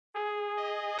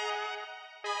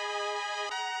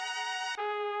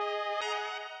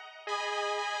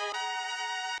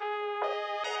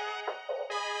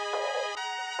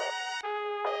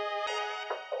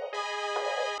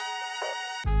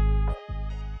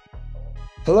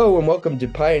Hello and welcome to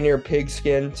Pioneer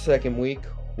Pigskin second week.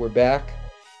 We're back.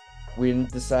 We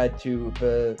didn't decide to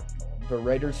the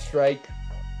writer's strike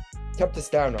kept us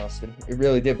down, Austin. It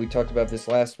really did. We talked about this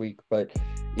last week, but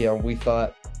we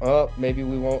thought, oh, maybe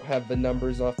we won't have the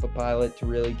numbers off the pilot to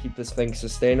really keep this thing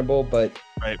sustainable. But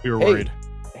Right, we were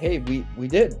hey, worried. we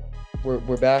did.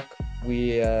 We're back. We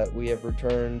have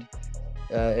returned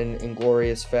in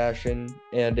glorious fashion,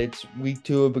 and it's week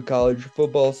 2 of the college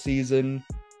football season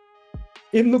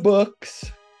in the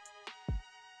books.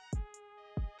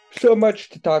 So much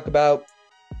to talk about.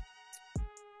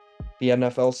 The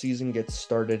NFL season gets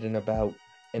started in about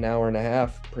an hour and a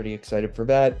half. Pretty excited for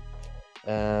that.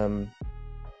 Um,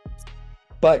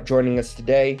 but joining us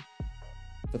today,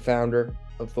 the founder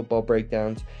of Football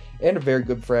Breakdowns and a very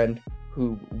good friend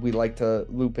who we like to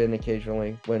loop in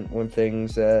occasionally when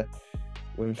things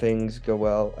go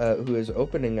well, who is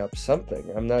opening up something.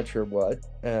 I'm not sure what.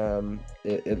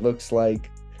 It looks like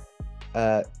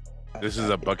uh, This is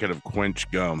a bucket of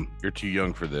quench gum. You're too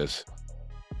young for this.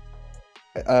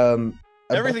 a bucket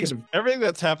Everything's of everything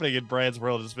that's happening in Bryan's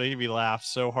world is making me laugh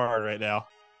so hard right now.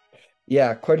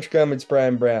 yeah, Quench Gum. It's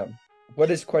Bryan Brown.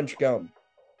 What is Quench Gum?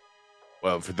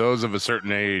 Well, for those of a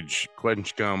certain age,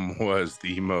 quench gum was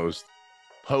the most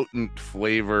potent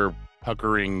flavor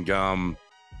puckering gum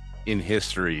in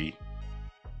history,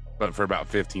 but for about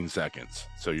 15 seconds.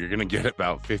 So you're going to get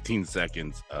about 15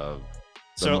 seconds of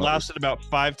the So it most. lasted about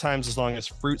 5 times as long as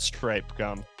fruit stripe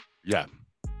gum. Yeah.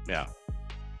 Yeah.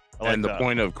 I like And the that.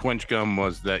 point of quench gum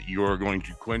was that you're going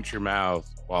to quench your mouth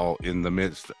while in the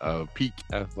midst of peak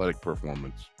athletic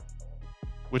performance.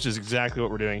 Which is exactly what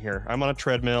we're doing here. I'm on a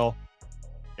treadmill.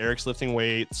 Eric's lifting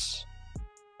weights.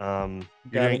 You're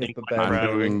Gotta doing hit the incline bed. I'm press.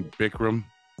 doing Bikram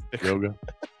yoga.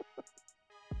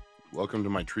 Welcome to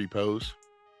my tree pose.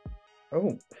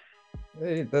 Oh,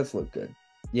 it does look good.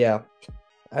 Yeah.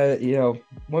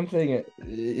 One thing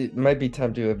it might be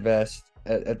time to invest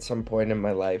at some point in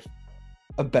my life,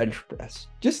 a bench press,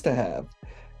 just to have.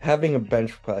 Having a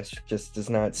bench press just does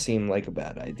not seem like a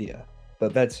bad idea.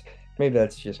 But maybe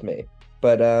that's just me.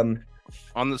 But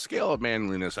On the scale of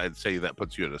manliness, I'd say that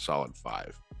puts you at a solid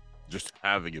 5. Just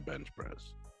having a bench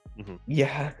press.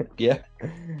 yeah, yeah.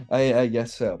 I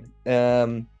guess so.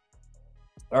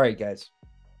 All right, guys.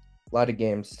 A lot of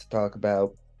games to talk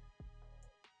about.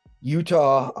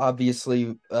 Utah,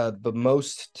 obviously, the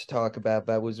most to talk about.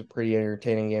 That was a pretty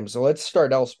entertaining game. So let's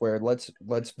start elsewhere. Let's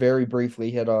very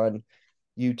briefly hit on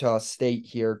Utah State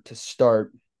here to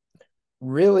start.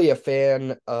 Really a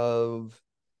fan of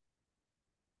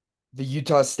the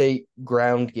Utah State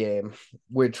ground game,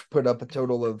 which put up a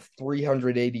total of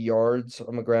 380 yards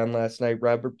on the ground last night.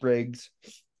 Robert Briggs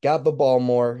got the ball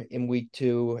more in week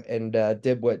 2 and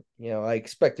did what I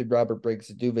expected Robert Briggs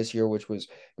to do this year, which was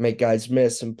make guys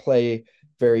miss and play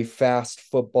very fast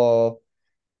football.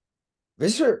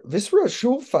 This real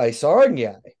Schulfeis on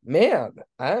guy, man.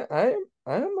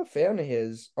 I'm a fan of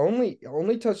his. Only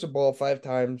touched the ball 5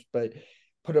 times, but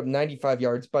put up 95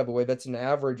 yards. By the way, that's an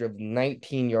average of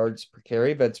 19 yards per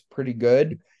carry. That's pretty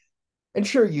good. And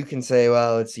sure, you can say,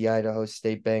 well, it's the Idaho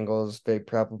State Bengals. They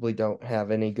probably don't have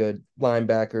any good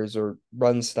linebackers or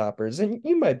run stoppers, and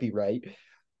you might be right.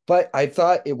 But I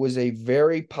thought it was a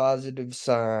very positive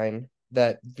sign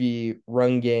that the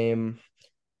run game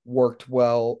worked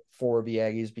well for the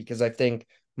Aggies because I think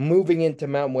moving into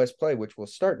Mountain West play, which will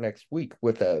start next week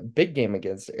with a big game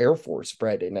against Air Force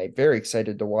Friday night. Very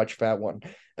excited to watch that one.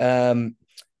 Um,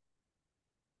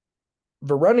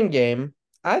 the running game,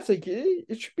 I think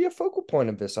it should be a focal point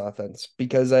of this offense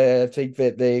because I think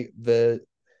that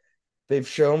they've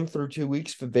shown through 2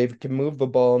 weeks that they can move the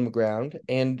ball on the ground.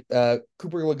 And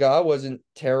Cooper Legas wasn't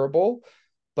terrible,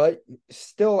 but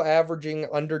still averaging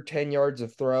under 10 yards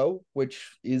of throw,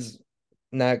 which is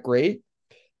not great.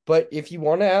 But if you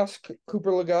want to ask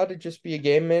Cooper Legas to just be a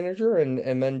game manager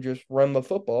and then just run the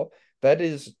football, that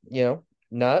is,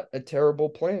 not a terrible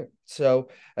plan. So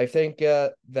I think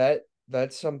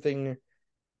that's something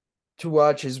to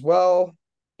watch as well.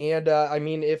 And I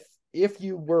mean, if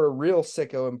you were a real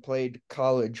sicko and played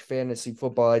college fantasy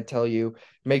football, I'd tell you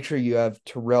make sure you have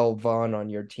Terrell Vaughn on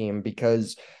your team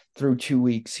because through 2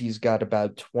 weeks he's got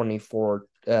about 24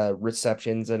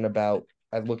 receptions and about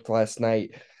I looked last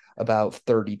night about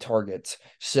 30 targets.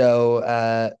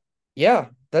 So yeah,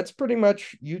 that's pretty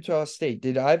much Utah State.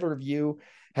 Did either of you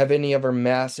have any other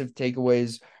massive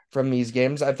takeaways from these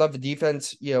games? I thought the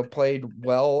defense, played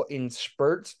well in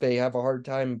spurts. They have a hard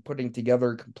time putting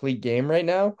together a complete game right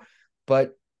now,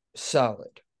 but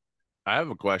solid. I have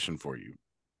a question for you.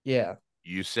 Yeah.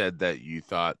 You said that you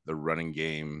thought the running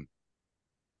game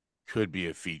could be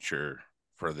a feature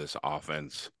for this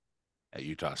offense at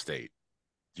Utah State.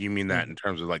 Do you mean that in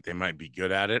terms of like they might be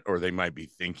good at it, or they might be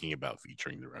thinking about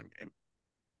featuring the run game?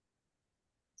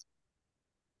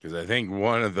 Because I think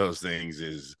one of those things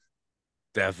is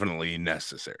definitely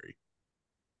necessary.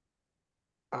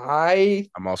 I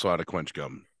I'm also out of quench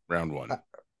gum. Round one.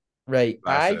 right.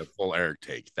 Lasted a full Eric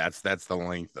take. That's the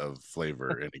length of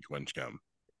flavor in a quench gum.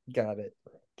 Got it.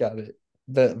 Got it.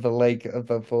 The lake of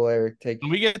a full Eric take.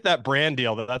 When we get that brand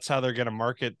deal, that's how they're going to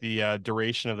market the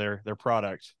duration of their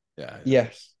product. Yeah.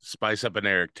 Yes. Spice up an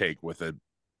Eric take with a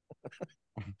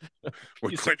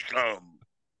with quench gum.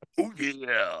 Oh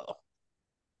yeah.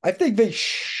 I think they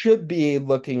should be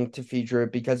looking to feature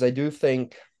it because I do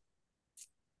think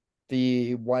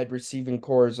the wide receiving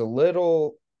core is a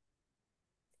little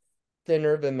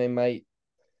thinner than they might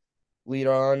lead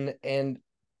on. And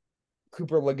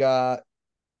Cooper Legat,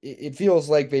 it feels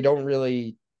like they don't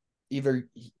really either.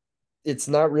 It's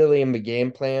not really in the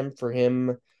game plan for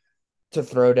him to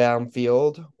throw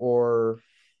downfield, or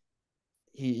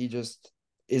he just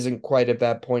isn't quite at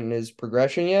that point in his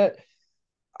progression yet.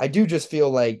 I do just feel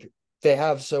like they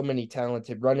have so many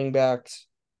talented running backs.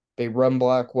 They run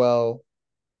block well.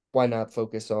 Why not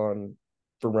focus on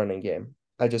the running game?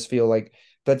 I just feel like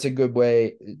that's a good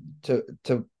way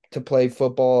to play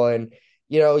football. And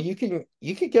you can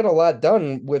get a lot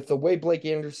done with the way Blake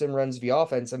Anderson runs the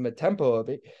offense and the tempo of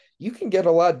it. You can get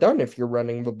a lot done if you're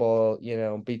running the ball,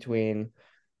 between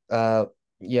uh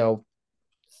you know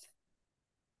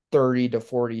 30 to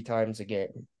 40 times a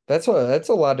game. That's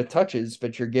a lot of touches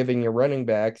that you're giving your running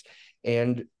backs.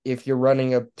 And if you're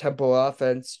running a tempo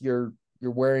offense, you're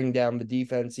wearing down the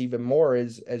defense even more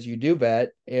as you do that.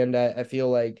 And I feel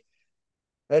like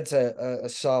that's a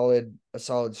solid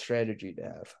strategy to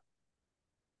have.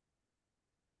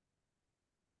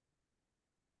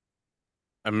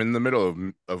 I'm in the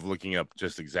middle of looking up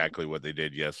just exactly what they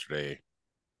did yesterday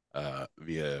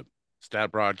via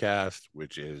stat broadcast,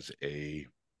 which is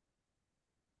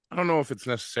I don't know if it's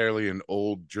necessarily an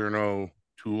old journo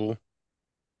tool.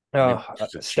 Maybe Oh, it's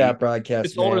just a cheat. stat broadcast,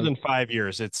 It's older man. than 5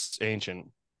 years. It's ancient.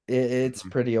 It's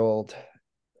pretty old.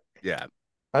 Yeah.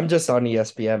 I'm just on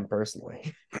ESPN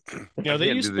personally. I They can't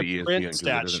do used the to ESPN print because it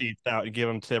stat doesn't. sheets out and give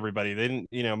them to everybody. They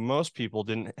didn't, most people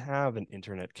didn't have an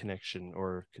internet connection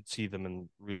or could see them in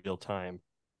real time.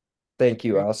 Thank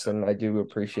you, Austin. I do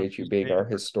appreciate you Piece of being our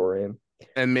paper. historian.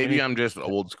 And I maybe mean, I'm just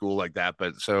old school like that,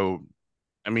 but so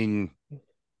I mean,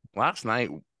 last night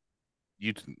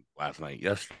you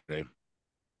yesterday,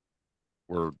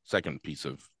 were second piece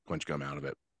of quench gum out of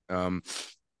it.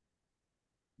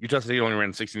 Utah State only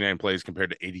ran 69 plays compared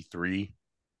to 83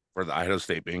 for the Idaho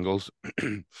State Bengals.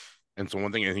 And so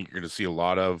one thing I think you're going to see a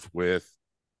lot of with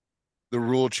the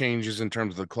rule changes in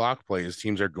terms of the clock play is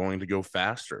teams are going to go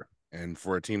faster. And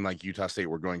for a team like Utah State,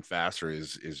 where going faster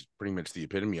is pretty much the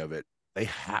epitome of it. They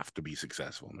have to be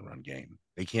successful in the run game.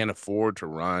 They can't afford to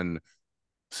run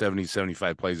 70,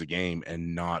 75 plays a game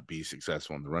and not be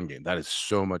successful in the run game. That is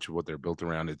so much of what they're built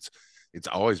around. It's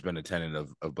always been a tenet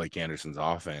of Blake Anderson's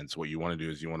offense. What you want to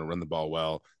do is you want to run the ball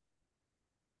well.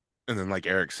 And then, like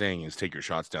Eric's saying, is take your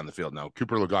shots down the field. Now,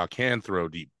 Cooper Legat can throw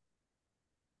deep.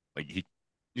 Like he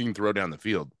can throw down the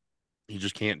field. He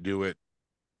just can't do it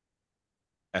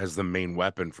as the main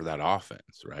weapon for that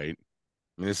offense, right?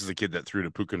 I mean, this is a kid that threw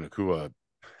to Puka Nakua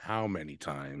how many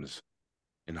times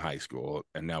in high school,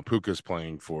 and now Puka's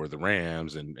playing for the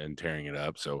Rams and tearing it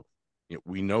up. So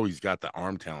we know he's got the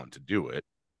arm talent to do it,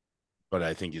 but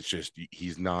I think it's just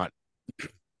he's not.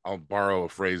 I'll borrow a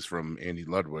phrase from Andy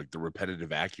Ludwig. The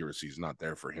repetitive accuracy is not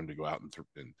there for him to go out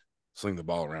and sling the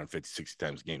ball around 50, 60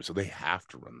 times a game. So they have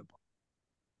to run the ball.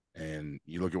 And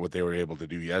you look at what they were able to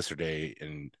do yesterday,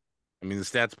 and I mean the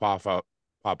stats pop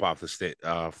off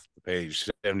the page.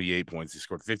 78 points. He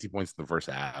scored 50 points in the first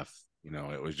half.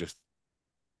 It was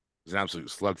an absolute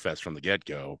slugfest from the get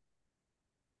go.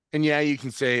 And yeah, you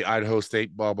can say Idaho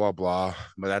State, blah blah blah,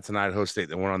 but that's an Idaho State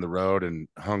that went on the road and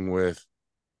hung with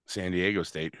San Diego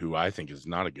State, who I think is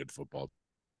not a good football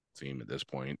team at this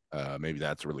point. Maybe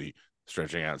that's really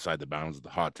stretching outside the bounds of the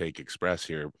hot take express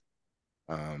here.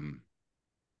 But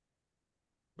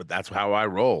that's how I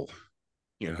roll,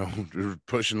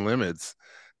 pushing limits.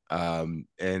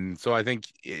 And so I think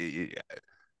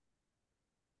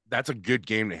that's a good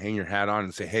game to hang your hat on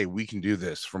and say, hey, we can do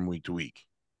this from week to week.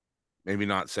 Maybe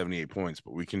not 78 points,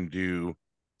 but we can do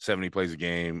 70 plays a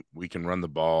game. We can run the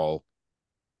ball.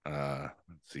 Let's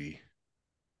see.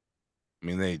 I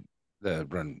mean, the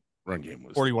run game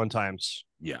was 41 times.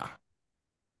 Yeah.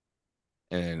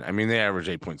 And I mean, they average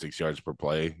 8.6 yards per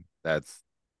play. That's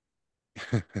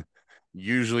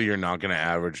usually you're not going to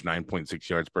average 9.6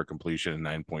 yards per completion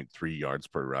and 9.3 yards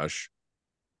per rush.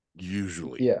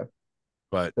 Usually. Yeah.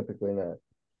 But Typically not.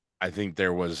 I think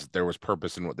there was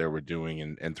purpose in what they were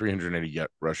doing, and 380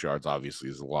 rush yards obviously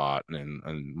is a lot,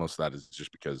 and most of that is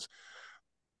just because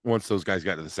once those guys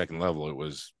got to the second level, it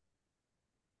was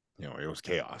it was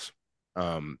chaos.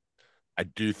 Um, I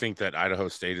do think that Idaho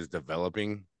State is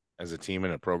developing as a team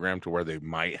and a program to where they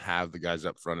might have the guys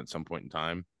up front at some point in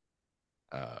time,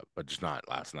 but just not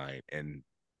last night. And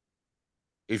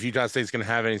if Utah State's going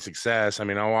to have any success, I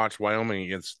mean, I watched Wyoming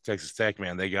against Texas Tech,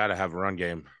 man. They got to have a run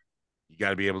game. You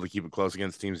got to be able to keep it close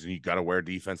against teams, and you got to wear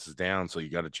defenses down so you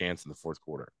got a chance in the fourth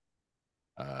quarter.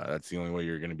 That's the only way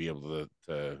you're going to be able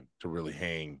to really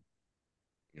hang,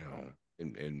 you know.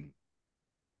 And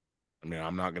I mean,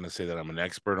 I'm not going to say that I'm an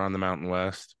expert on the Mountain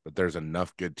West, but there's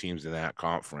enough good teams in that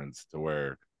conference to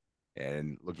where,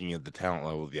 and looking at the talent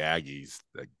level of the Aggies,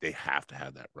 like, they have to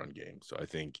have that run game. So I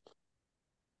think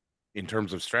in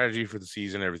terms of strategy for the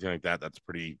season, everything like that, that's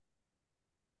pretty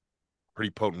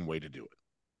potent way to do it.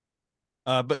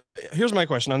 But here's my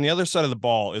question. On the other side of the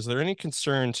ball, is there any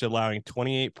concern to allowing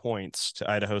 28 points to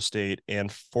Idaho State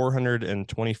and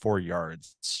 424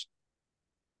 yards?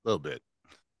 A little bit.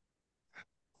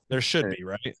 There should be,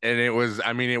 right? And it was,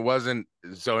 I mean, it wasn't,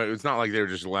 so it was not like they were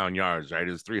just allowing yards, right?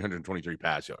 It was 323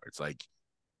 pass yards. Like,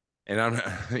 and I'm,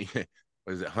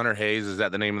 was it Hunter Hayes? Is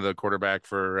that the name of the quarterback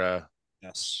for,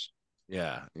 Yes.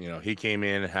 yeah, he came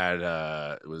in, had,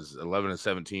 it was 11 and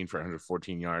 17 for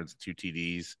 114 yards, 2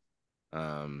 TDs.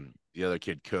 The other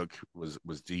kid, Cook, was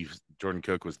Jordan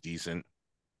Cook was decent.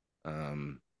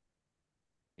 But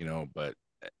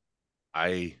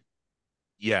I,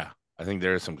 yeah, I think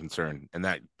there is some concern, and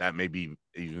that maybe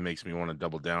even makes me want to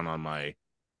double down on my,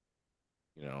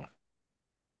 you know,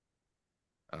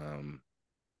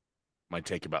 my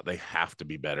take about they have to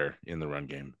be better in the run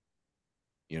game.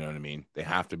 You know what I mean? They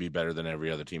have to be better than every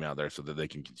other team out there so that they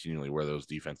can continually wear those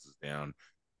defenses down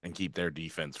and keep their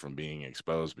defense from being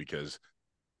exposed, because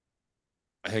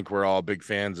I think we're all big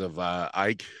fans of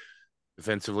Ike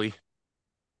defensively,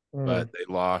 but they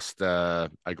lost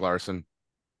Ike Larson.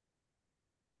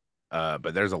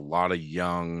 But there's a lot of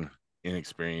young,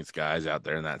 inexperienced guys out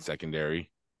there in that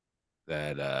secondary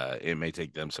that it may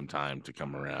take them some time to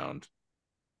come around.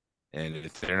 And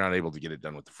if they're not able to get it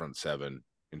done with the front seven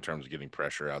in terms of getting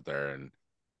pressure out there, and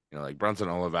like Brunson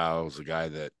Olival is a guy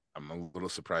that I'm a little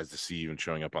surprised to see even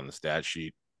showing up on the stat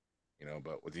sheet.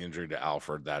 But with the injury to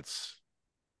Alford, that's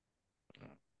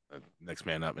next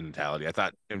man up mentality. I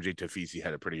thought MJ Tafisi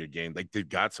had a pretty good game. Like, they've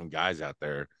got some guys out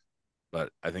there,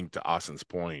 but I think to Austin's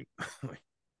point, like,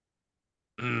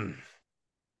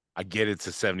 I get it's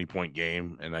a 70-point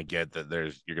game, and I get that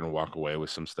you're going to walk away with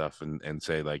some stuff and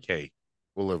say, like, hey,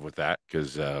 we'll live with that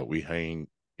because we hung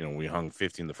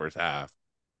 50 in the first half.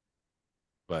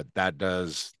 But that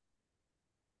does,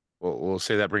 we'll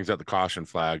say that brings out the caution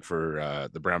flag for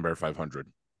the Brown Bear 500.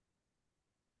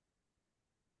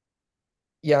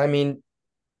 Yeah, I mean,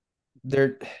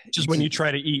 just when you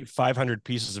try to eat 500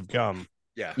 pieces of gum.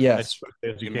 Yeah. Yes.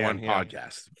 In one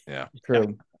podcast. Yeah.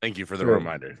 True. Thank you for the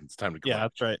reminder. It's time to quench. Yeah,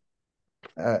 that's right.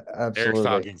 Absolutely. Eric's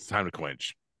talking. It's time to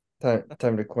quench.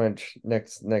 Time to quench.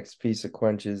 Next piece of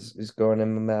quench is going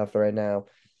in my mouth right now.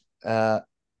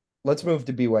 Let's move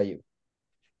to BYU.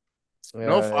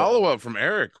 No follow-up from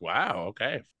Eric. Wow.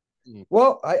 Okay.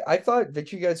 Well, I thought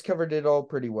that you guys covered it all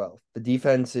pretty well. The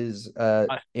defense is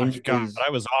I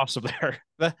was awesome there.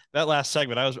 That last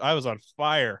segment, I was on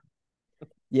fire.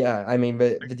 Yeah, I mean,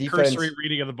 but the defense, cursory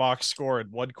reading of the box score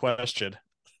and one question.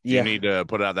 If you need to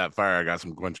put out that fire, I got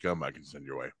some quench gum I can send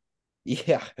your way.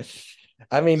 Yeah,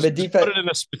 I mean, the defense. Put it in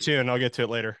a spittoon. I'll get to it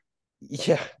later.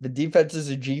 Yeah, the defense is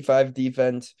a G5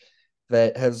 defense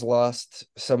that has lost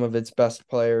some of its best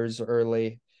players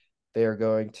early. They are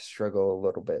going to struggle a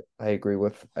little bit. I agree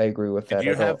with that. Do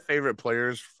you have favorite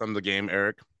players from the game,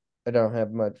 Eric? I don't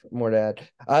have much more to add.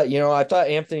 I thought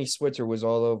Anthony Switzer was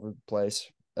all over the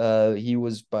place. He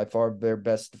was by far their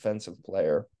best defensive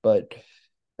player, but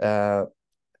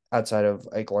outside of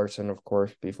Ike Larson, of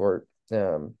course, before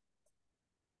to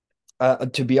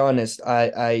be honest,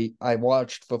 I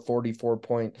watched the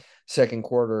 44-point second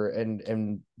quarter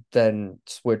and then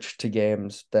switched to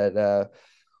games that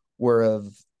were of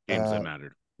that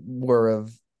mattered. Were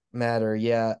of matter,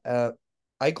 yeah.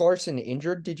 Ike Larson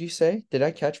injured, did you say? Did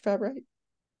I catch that right?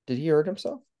 Did he hurt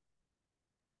himself?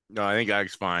 No, I think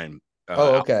Ike's fine. Okay.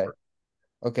 Alford.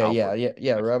 Okay, Alford.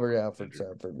 Yeah. Robert Alford's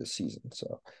out for this season,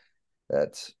 so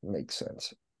that makes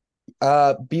sense.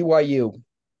 BYU.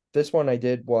 This one I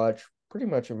did watch pretty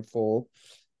much in full.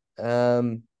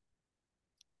 Keen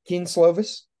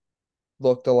Slovis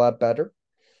looked a lot better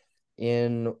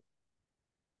in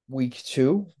week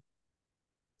 2.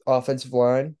 Offensive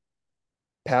line,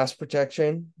 pass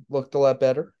protection looked a lot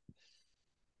better.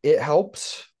 it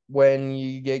helps when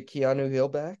you get Keanu Hill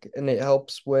back, and it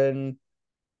helps when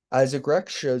Isaac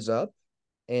Rex shows up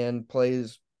and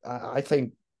plays, I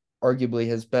think, arguably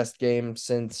his best game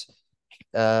since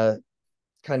uh,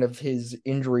 kind of his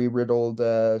injury riddled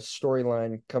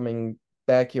storyline coming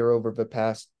back here over the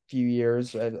past few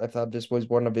years. I thought this was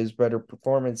one of his better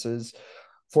performances.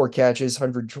 4 catches,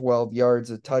 112 yards,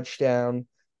 a touchdown.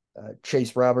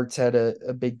 Chase Roberts had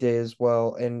a big day as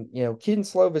well. And, Keaton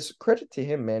Slovis, credit to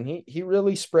him, man. He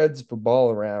really spreads the ball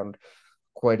around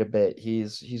quite a bit.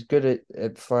 He's good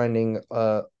at finding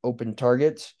open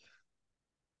targets.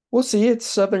 We'll see. It's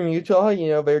Southern Utah.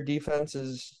 Their defense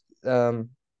is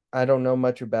I don't know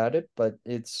much about it, but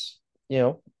it's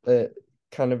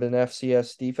kind of an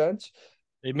FCS defense.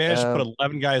 They managed to put Um,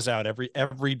 11 guys out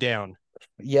every down.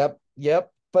 yep, yep.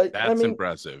 But I That's mean,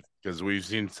 impressive because we've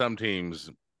seen some teams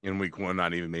in week one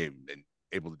not even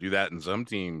able to do that, and some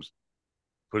teams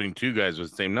putting 2 guys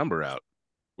with the same number out,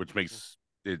 which makes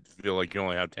it feel like you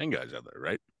only have 10 guys out there,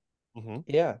 right? Mm-hmm.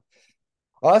 yeah.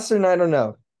 Austin, I don't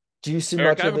know. Do you see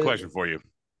Eric, much I have of a it? question for you.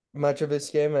 Much of this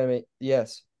game? I mean,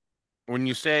 yes. When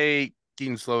you say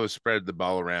Keaton Slovis spread the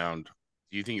ball around,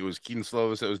 do you think it was Keaton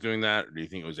Slovis that was doing that, or do you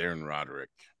think it was Aaron Roderick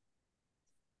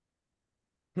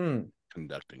Hmm.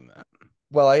 conducting that?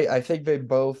 Well, I think they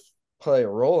both play a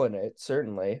role in it,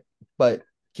 certainly. But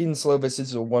Keaton Slovis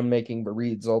is the one making the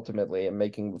reads ultimately and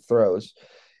making the throws.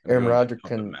 Aaron Everyone's a Roderick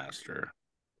puppet can master.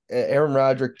 Aaron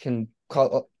Roderick can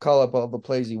call up all the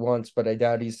plays he wants, but I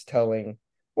doubt he's telling.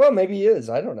 Well, maybe he is.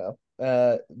 I don't know.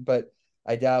 But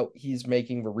I doubt he's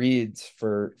making the reads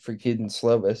for Keaton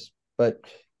Slovis. But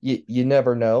you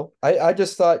never know. I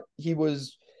just thought he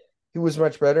was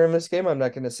much better in this game. I'm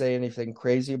not going to say anything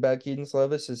crazy about Keaton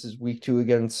Slovis. This is week 2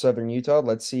 against Southern Utah.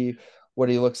 Let's see what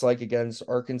he looks like against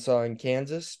Arkansas and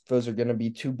Kansas. Those are going to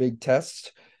be 2 big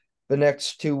tests the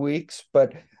next 2 weeks.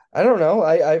 But I don't know.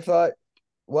 I thought,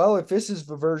 well, if this is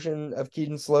the version of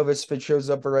Keaton Slovis, if it shows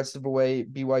up the rest of the way,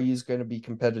 BYU is going to be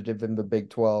competitive in the Big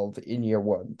 12 in year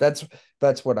one. That's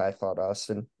what I thought,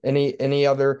 Austin. Any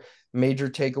other major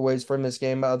takeaways from this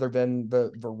game other than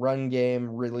the run game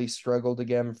really struggled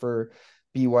again for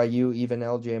BYU? Even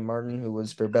LJ Martin, who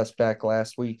was their best back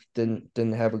last week,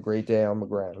 didn't have a great day on the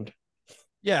ground.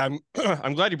 Yeah, I'm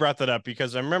I'm glad you brought that up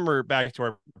because I remember back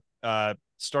to our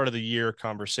start of the year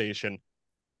conversation.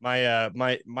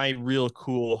 My real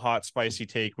cool hot spicy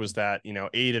take was that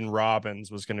Aiden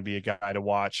Robbins was going to be a guy to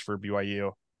watch for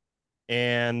BYU,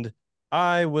 and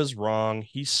I was wrong.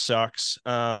 He sucks.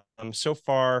 So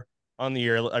far on the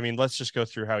year, I mean, let's just go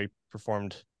through how he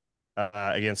performed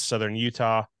against Southern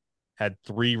Utah. Had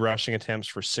 3 rushing attempts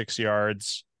for 6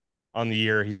 yards on the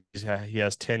year. He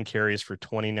has 10 carries for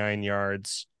 29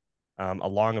 yards, a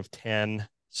long of 10.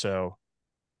 So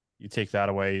you take that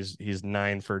away, he's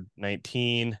 9 for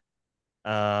 19. Which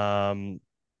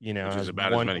is Has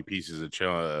about as one. many pieces of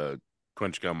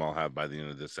quench gum I'll have by the end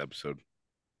of this episode.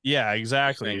 Yeah, You're saying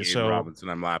exactly. Aiden So Robinson,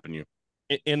 I'm lapping you.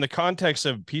 in the context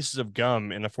of pieces of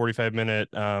gum in a 45-minute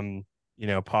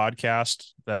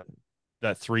podcast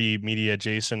that 3 media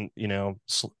adjacent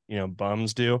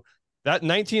bums do, that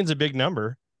 19 is a big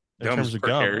number in Gums terms of per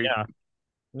gum. carry. Yeah,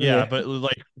 Yeah. but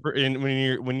like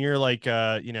when you're like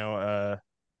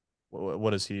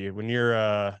what is he, when you're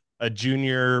a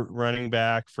junior running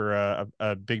back for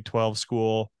a Big 12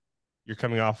 school, you're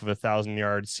coming off of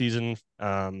 1,000-yard season.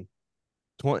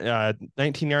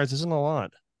 19 yards isn't a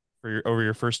lot for over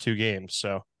your first 2 games.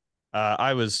 So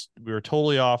we were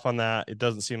totally off on that. It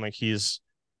doesn't seem like he's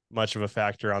much of a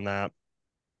factor on that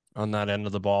end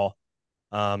of the ball.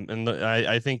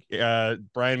 I think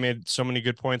Bryan made so many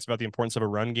good points about the importance of a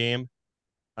run game.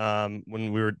 When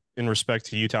we were in respect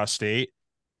to Utah State,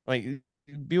 like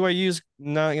BYU is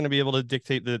not going to be able to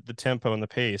dictate the tempo and the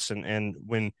pace. And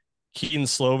when Keaton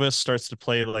Slovis starts to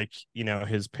play like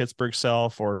his Pittsburgh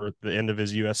self or the end of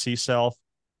his USC self,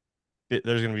 there's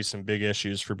going to be some big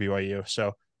issues for BYU.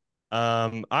 So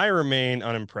I remain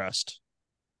unimpressed.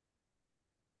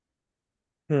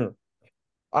 Hmm.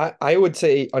 I would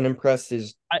say unimpressed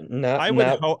is I not I would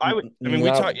not hope I mean we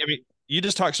not talk I mean you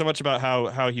just talked so much about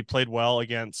how he played well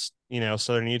against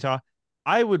Southern Utah.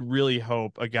 I would really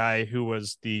hope a guy who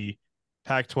was the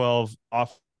Pac-12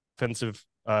 offensive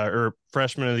or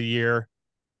freshman of the year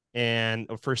and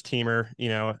a first teamer,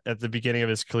 at the beginning of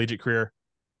his collegiate career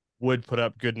would put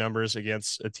up good numbers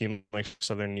against a team like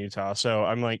Southern Utah. So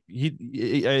I'm like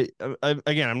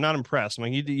again, I'm not impressed. I'm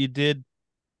like you did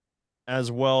as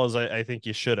well as I think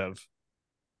you should have.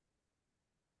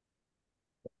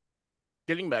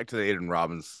 Getting back to the Aiden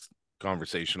Robbins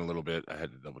conversation a little bit, I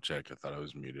had to double check. I thought I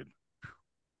was muted.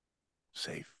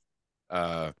 Safe.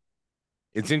 Uh,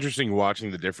 it's interesting watching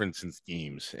the difference in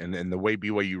schemes and the way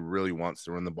BYU really wants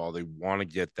to run the ball. They want to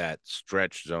get that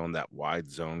stretch zone, that wide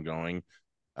zone going.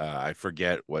 I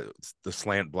forget what the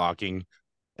slant blocking,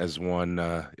 as one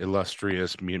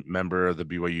illustrious member of the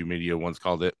BYU media once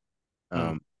called it. Hmm.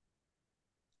 Um,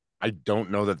 I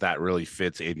don't know that that really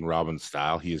fits Aiden Robbins'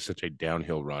 style. He is such a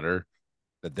downhill runner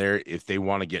that if they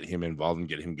want to get him involved and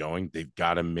get him going, they've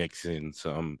got to mix in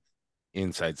some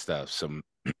inside stuff, some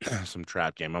some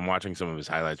trap game. I'm watching some of his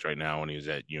highlights right now when he was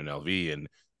at UNLV, and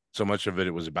so much of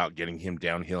it was about getting him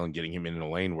downhill and getting him in a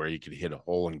lane where he could hit a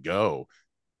hole and go.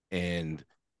 And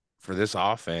for this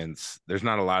offense, there's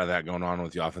not a lot of that going on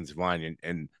with the offensive line.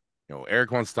 And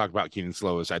Eric wants to talk about Keaton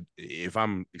Slovis. If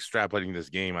I'm extrapolating this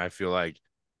game, I feel like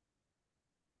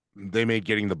they made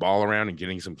getting the ball around and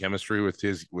getting some chemistry with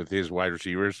his wide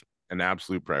receivers an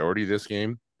absolute priority this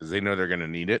game because they know they're going to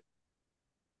need it.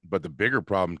 But the bigger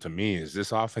problem to me is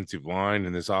this offensive line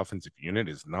and this offensive unit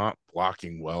is not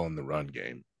blocking well in the run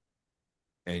game.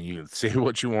 And you can say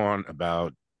what you want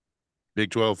about Big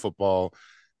 12 football,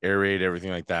 air raid, everything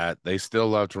like that. They still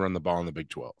love to run the ball in the Big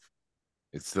 12.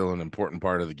 It's still an important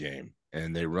part of the game.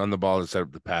 And they run the ball to set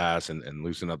up the pass and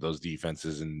loosen up those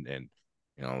defenses. And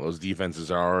those defenses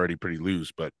are already pretty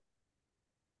loose, but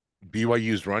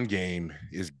BYU's run game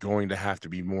is going to have to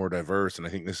be more diverse, and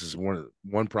I think this is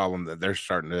one problem that they're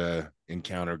starting to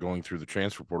encounter going through the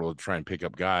transfer portal to try and pick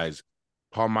up guys.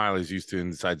 Paul Miley's used to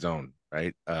inside zone,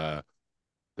 right?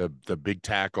 The big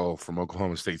tackle from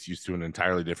Oklahoma State's used to an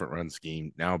entirely different run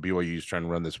scheme. Now BYU's trying to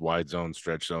run this wide zone,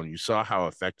 stretch zone. You saw how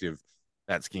effective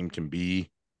that scheme can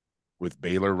be with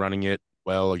Baylor running it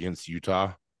well against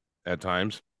Utah at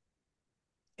times,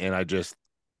 and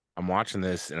I'm watching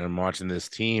this and I'm watching this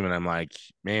team and I'm like,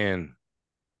 man,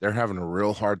 they're having a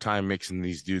real hard time mixing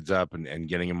these dudes up and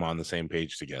getting them on the same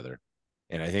page together.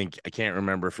 And I can't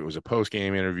remember if it was a post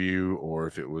game interview or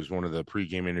if it was one of the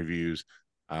pre-game interviews.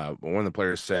 But one of the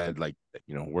players said, like,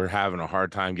 we're having a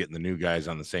hard time getting the new guys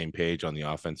on the same page on the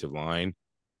offensive line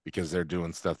because they're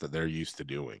doing stuff that they're used to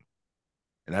doing.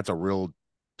 And that's a real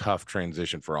tough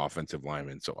transition for offensive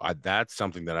linemen. So that's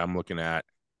something that I'm looking at.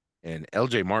 And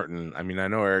LJ Martin, I mean, I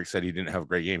know Eric said he didn't have a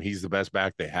great game. He's the best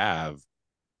back they have.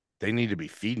 They need to be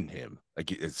feeding him.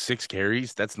 Like it's 6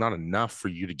 carries. That's not enough for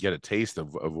you to get a taste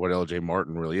of what LJ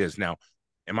Martin really is. Now,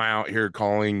 am I out here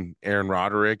calling Aaron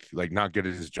Roderick like not good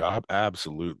at his job?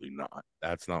 Absolutely not.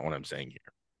 That's not what I'm saying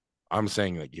here. I'm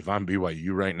saying like if I'm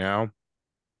BYU right now,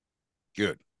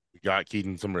 good. We got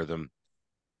Keaton some rhythm.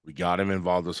 We got him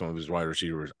involved with some of his wide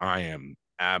receivers. I am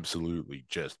absolutely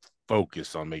just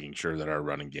focused on making sure that our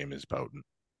running game is potent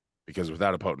because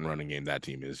without a potent running game, that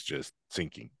team is just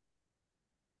sinking.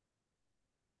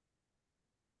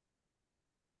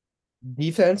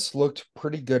 Defense looked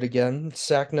pretty good again.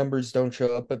 Sack numbers don't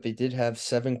show up, but they did have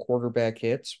 7 quarterback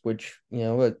hits, which,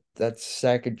 that's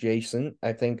sack adjacent.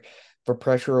 I think for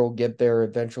pressure will get there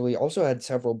eventually. Also had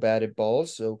several batted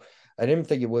balls, so I didn't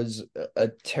think it was a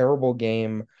terrible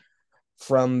game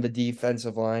from the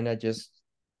defensive line.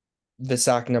 The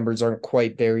sack numbers aren't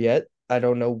quite there yet. I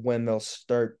don't know when they'll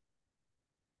start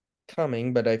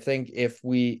coming, but I think if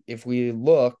we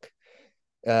look,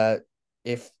 uh,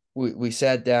 if we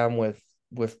sat down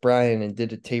with Bryan and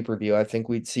did a tape review, I think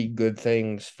we'd see good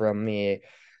things from the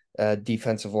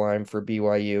defensive line for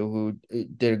BYU, who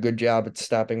did a good job at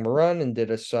stopping the run and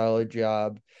did a solid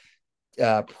job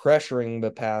pressuring the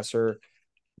passer.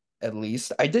 At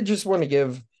least I did just want to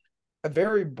give a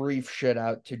very brief shout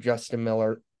out to Justin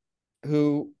Miller,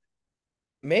 who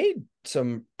made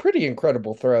some pretty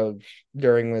incredible throws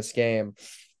during this game.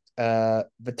 The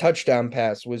touchdown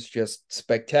pass was just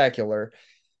spectacular.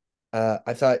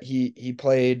 I thought he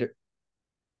played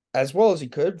as well as he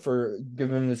could for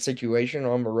given the situation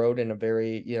on the road in a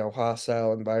very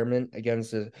hostile environment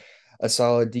against a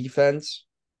solid defense.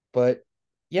 But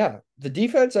yeah, the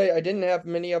defense I didn't have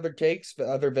many other takes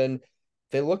other than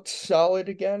they looked solid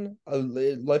again.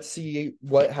 Let's see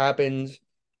what happens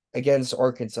against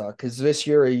Arkansas because this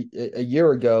year a year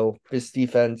ago this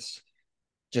defense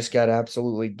just got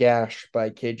absolutely gashed by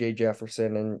KJ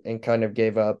Jefferson and kind of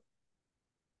gave up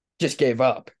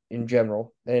in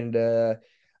general. And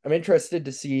I'm interested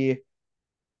to see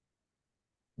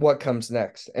what comes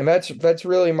next. And that's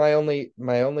really my only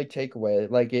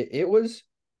takeaway. Like it was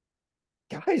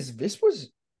guys, this was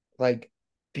like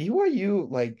BYU,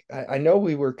 like I know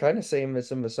we were kind of saying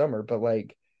this in the summer, but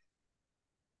like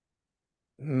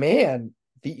man,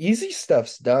 the easy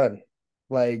stuff's done.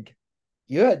 Like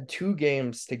you had 2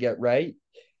 games to get right,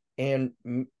 and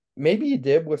maybe you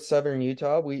did with Southern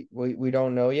Utah. We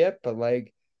don't know yet, but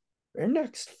like their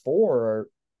next 4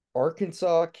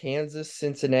 Arkansas, Kansas,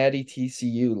 Cincinnati,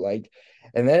 TCU, like,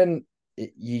 and then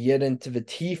you get into the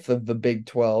teeth of the Big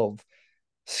 12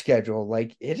 schedule.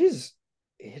 Like it is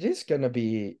going to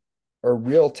be a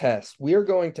real test. We are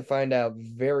going to find out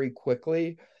very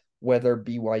quickly whether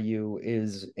BYU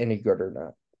is any good or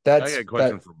not. I got a That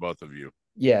question for both of you.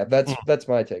 yeah, that's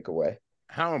my takeaway.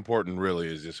 How important really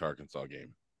is this Arkansas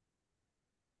game?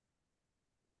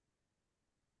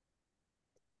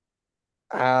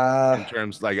 In Uh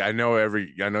terms like I know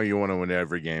you want to win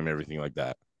every game, everything like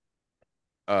that.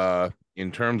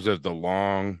 In terms of the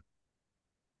long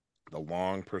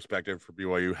perspective for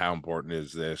BYU, how important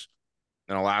is this?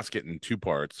 And I'll ask it in two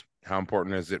parts. How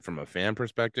important is it from a fan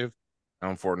perspective? How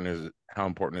important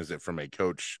is it from a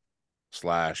coach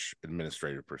slash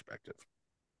administrative perspective?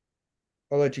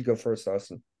 I'll let you go first,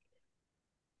 Austin.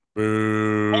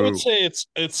 I would Boo. say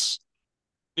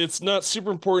it's not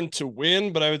super important to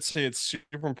win, but I would say it's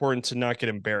super important to not get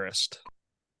embarrassed.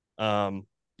 You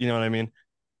know what I mean?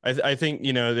 I think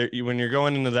when you're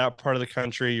going into that part of the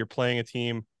country, you're playing a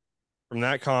team from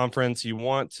that conference. You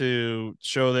want to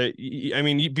show that. I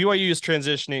mean, BYU is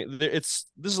transitioning. This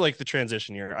is like the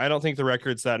transition year. I don't think the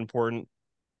record's that important.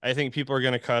 I think people are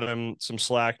going to cut them some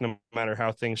slack no matter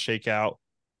how things shake out.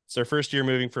 It's their first year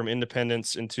moving from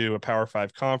independence into a Power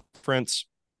Five conference.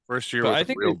 First year But with I a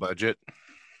think real budget,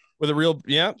 with a real,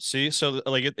 yeah. See, so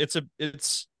like it's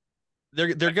they're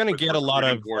like going to with get a lot recruiting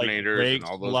of like coordinators and breaks,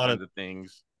 all a those lot of kinds of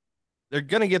things. they're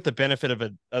going to get the benefit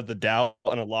of the doubt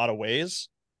in a lot of ways.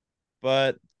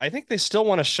 But I think they still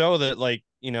want to show that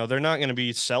they're not going to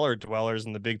be cellar dwellers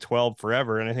in the Big 12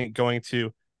 forever. And I think going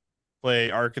to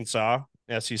play Arkansas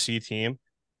SEC team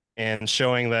and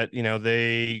showing that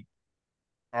they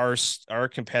are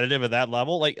competitive at that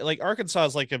level, like Arkansas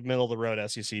is like a middle of the road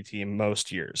SEC team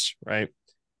most years, right?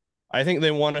 I think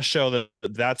they want to show that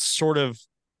that's sort of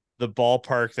the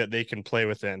ballpark that they can play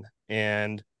within.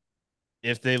 And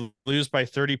if they lose by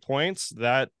 30 points,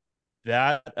 that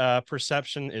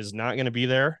perception is not going to be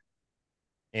there.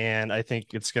 And I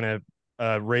think it's going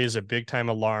to raise a big time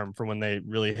alarm for when they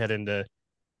really head into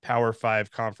Power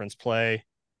Five conference play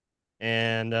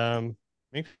and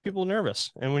make people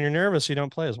nervous. And when you're nervous, you don't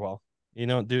play as well. You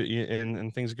don't do,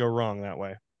 and things go wrong that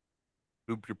way.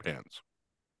 Poop your pants.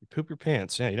 You poop your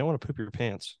pants. Yeah, you don't want to poop your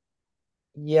pants.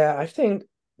 Yeah, I think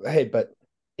hey, but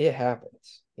it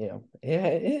happens, you know.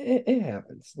 It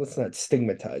happens. Let's not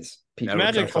stigmatize Never people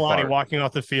Imagine here. trust a Kalani fart. walking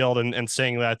off the field and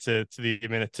saying that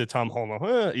to Tom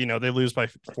Holmoe. They lose by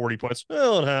 40 points.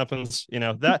 Well, it happens.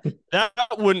 That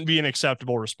wouldn't be an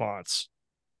acceptable response.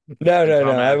 No, And no,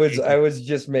 no. Tom I asking, was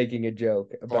just making a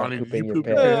joke about Lonnie, did you pooping your poop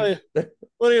your pants. Oh, pants?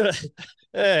 what do you?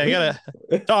 Hey, I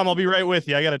gotta. Tom, I'll be right with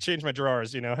you. I gotta change my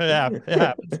drawers. It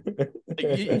happens.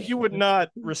 You would not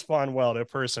respond well to a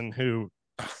person who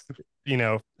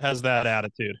has that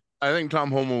attitude. I think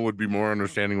Tom Homo would be more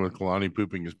understanding with Kalani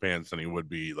pooping his pants than he would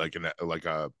be like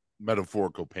a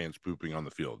metaphorical pants pooping on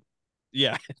the field.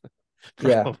 Yeah,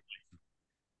 Yeah. probably.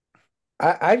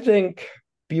 I think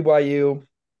BYU,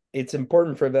 it's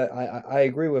important for that. I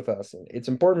agree with us. It's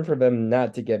important for them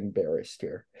not to get embarrassed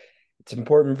here. It's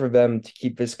important for them to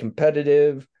keep this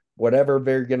competitive. Whatever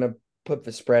they're gonna put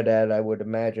the spread at, I would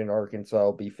imagine Arkansas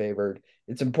will be favored.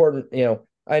 It's important,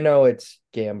 I know it's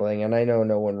gambling and I know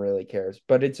no one really cares,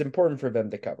 but it's important for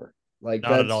them to cover. Like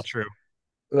Not at all that's true.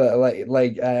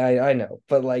 I know,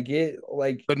 but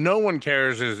But no one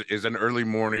cares is an early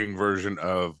morning version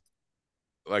of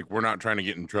like we're not trying to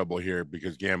get in trouble here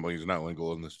because gambling is not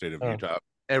legal in the state of Oh. Utah.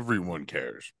 Everyone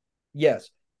cares. yes,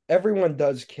 everyone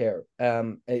does care.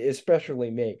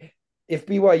 Especially me. If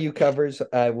BYU covers,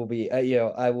 I will be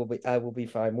I will be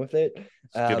fine with it.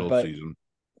 Uh Skittle but season.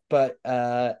 but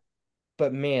uh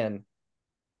but man,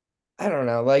 I don't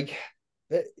know. Like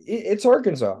it's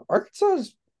Arkansas. Arkansas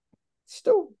is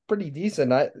still pretty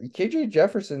decent. KJ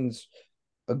Jefferson's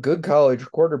a good college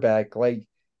quarterback. Like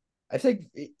I think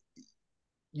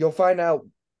you'll find out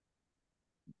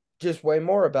just way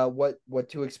more about what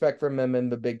to expect from him in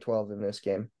the Big 12 in this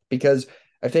game because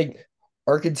I think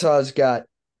Arkansas's got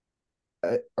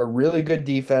a really good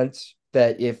defense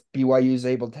that if BYU is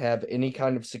able to have any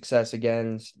kind of success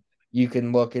against, you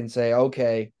can look and say,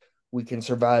 okay, we can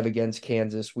survive against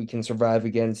Kansas, we can survive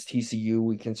against TCU,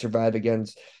 we can survive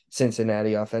against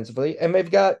Cincinnati offensively, and they've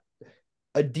got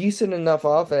a decent enough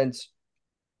offense.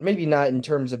 Maybe not in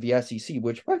terms of the SEC,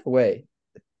 which, by the way,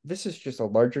 this is just a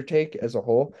larger take as a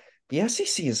whole. The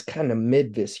SEC is kind of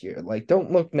mid this year. Like,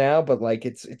 don't look now, but like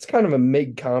it's kind of a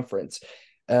mid conference.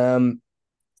 Um,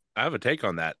 I have a take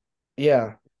on that.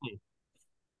 yeah,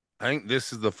 I think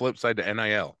this is the flip side to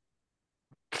NIL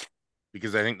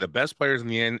because I think the best players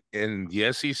in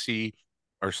the SEC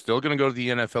are still going to go to the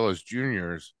NFL as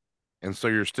juniors. And so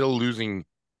you're still losing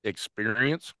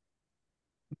experience.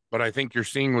 But I think you're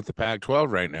seeing with the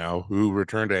Pac-12 right now, who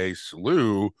returned a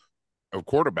slew of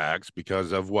quarterbacks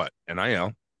because of what?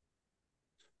 NIL.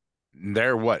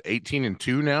 They're what,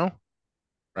 18-2 now?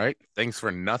 Right? Thanks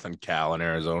for nothing, Cal in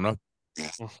Arizona.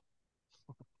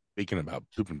 Speaking about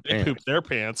pooping They pants. pooped their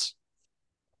pants.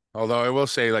 Although I will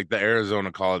say, like, the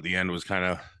Arizona call at the end was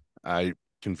kind of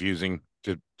confusing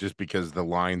just because the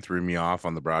line threw me off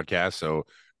on the broadcast. So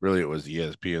really it was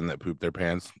ESPN that pooped their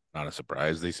pants. Not a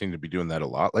surprise. They seem to be doing that a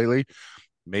lot lately.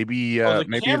 Maybe The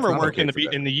maybe it's camera not work okay for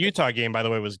them. in the Utah game, by the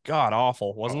way, was god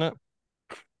awful, wasn't it?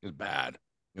 It was bad.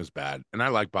 It was bad. And I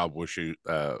like Bob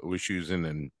Wischusen,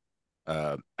 and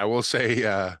I will say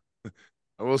that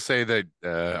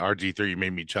RG3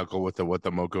 made me chuckle with the what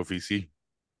the Moco VC.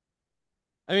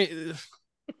 I mean,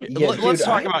 Yeah, let's dude,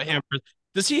 talk about him.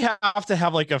 Does he have to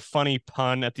have like a funny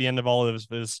pun at the end of all of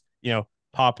his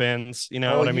pop ins? You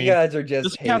know oh, what I you mean? guys are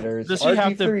just haters. Does he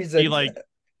have to RG3's be a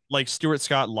like Stuart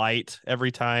Scott light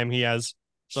every time he has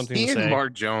something He to and say?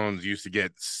 Mark Jones used to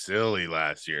get silly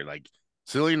last year, like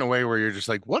silly in a way where you're just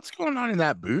like, what's going on in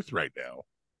that booth right now?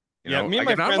 Yeah, me and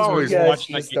Like, my and I'm friends were You always, guys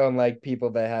watching that just game. don't like people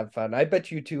that have fun. I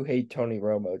bet you two hate Tony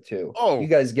Romo too. You oh,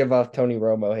 guys give off Tony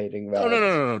Romo hating no, no, vibes. no,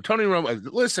 no, no. Tony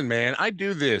Romo, listen, man, I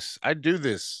do this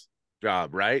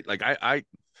job, right? Like,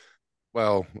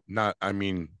 well, not, I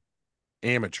mean,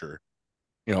 amateur,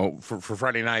 for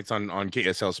Friday nights on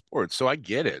KSL Sports. So I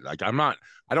get it. Like, I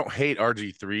don't hate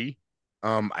RG3.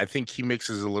 I think he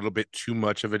mixes a little bit too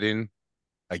much of it in.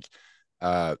 Like,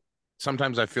 uh,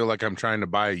 sometimes I feel like I'm trying to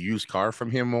buy a used car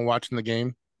from him while watching the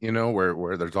game,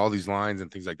 where there's all these lines and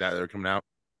things like that that are coming out.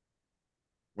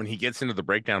 When he gets into the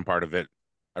breakdown part of it,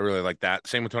 I really like that.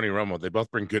 Same with Tony Romo. They both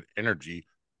bring good energy,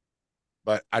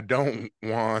 but I don't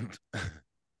want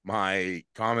my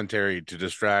commentary to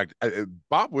distract.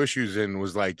 Bob Wischusen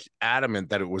was like adamant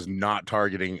that it was not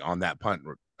targeting on that punt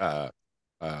uh,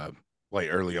 play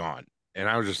early on. And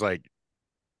I was just like,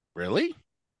 really?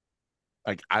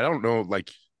 Like, I don't know. Like,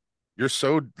 you're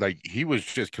so like, he was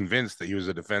just convinced that he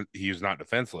was not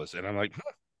defenseless. And I'm like,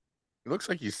 it looks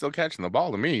like he's still catching the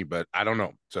ball to me, but I don't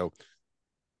know. So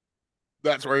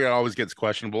that's where it always gets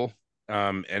questionable.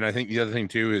 And I think the other thing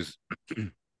too is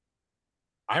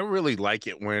I really like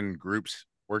it when groups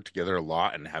work together a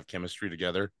lot and have chemistry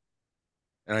together.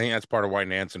 And I think that's part of why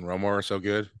Nance and Romo are so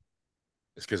good.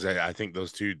 It's because I think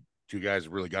those two guys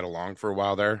really got along for a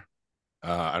while there.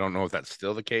 I don't know if that's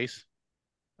still the case.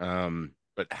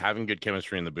 But having good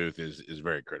chemistry in the booth is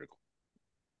very critical.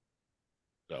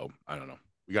 So I don't know.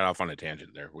 We got off on a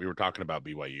tangent there. We were talking about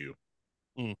BYU.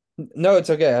 No, it's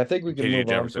okay. I think we can KJ move on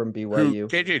Jefferson, from who BYU.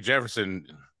 KJ Jefferson,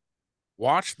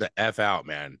 watch the F out,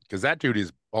 man, because that dude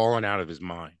is balling out of his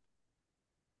mind.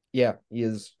 Yeah,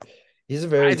 he's a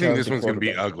very I think this talented one's going to be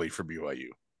quarterback. ugly for BYU.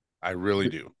 I really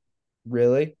do.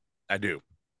 Really? I do.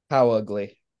 How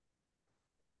ugly?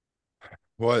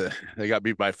 Well, they got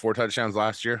beat by 4 touchdowns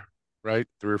last year, right?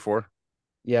 3 or 4.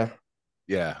 Yeah.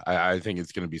 Yeah, I think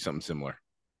it's going to be something similar.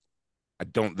 I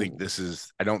don't think this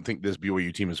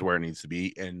BYU team is where it needs to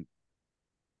be. And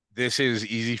this is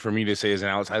easy for me to say as an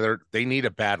outsider. They need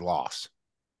a bad loss.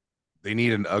 They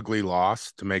need an ugly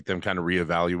loss to make them kind of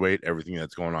reevaluate everything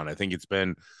that's going on. I think it's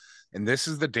been, and this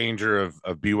is the danger of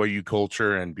BYU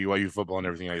culture and BYU football and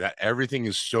everything like that. Everything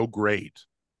is so great.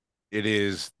 It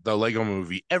is the Lego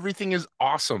movie. Everything is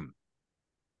awesome.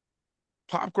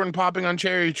 Popcorn popping on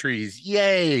cherry trees.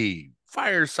 Yay.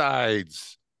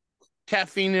 Firesides.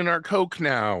 Caffeine in our Coke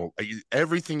now.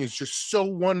 Everything is just so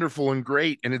wonderful and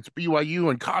great. And it's BYU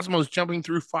and Cosmos jumping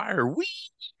through fire.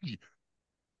 Whee!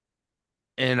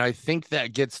 And I think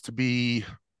that gets to be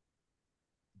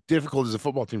difficult as a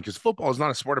football team because football is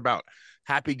not a sport about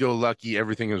happy-go-lucky,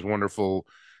 everything is wonderful.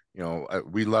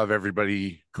 We love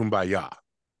everybody, kumbaya.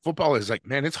 Football is like,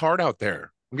 man, it's hard out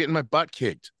there. I'm getting my butt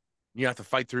kicked. You have to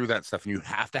fight through that stuff, and you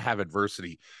have to have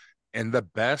adversity. And the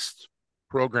best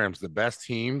programs, the best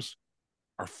teams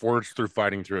are forged through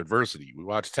fighting through adversity. We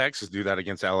watched Texas do that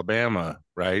against Alabama,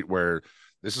 right? Where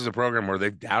this is a program where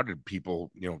they've doubted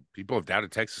people, people have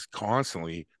doubted Texas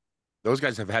constantly. Those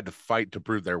guys have had to fight to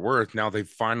prove their worth. Now they've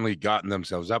finally gotten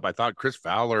themselves up. I thought Chris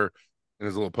Fowler in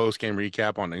his little post-game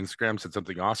recap on Instagram said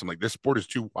something awesome. Like, this sport is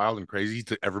too wild and crazy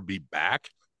to ever be back,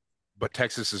 but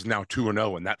Texas is now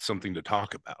 2-0, and that's something to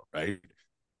talk about, right?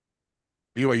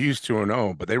 BYU's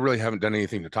 2-0, but they really haven't done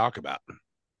anything to talk about.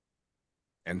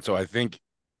 And so I think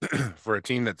for a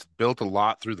team that's built a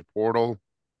lot through the portal,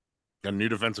 got a new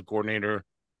defensive coordinator,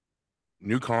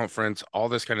 new conference, all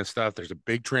this kind of stuff, there's a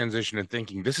big transition in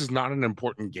thinking. This is not an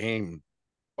important game,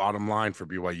 bottom line, for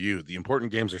BYU. The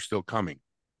important games are still coming.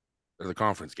 are the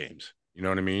conference games. You know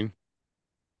what I mean?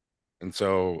 And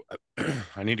so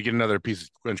I need to get another piece of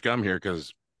quench gum here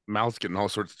because mouth's getting all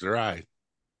sorts of dry.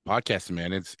 Podcasting,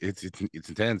 man, it's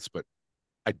intense, but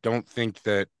I don't think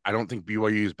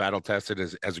BYU is battle tested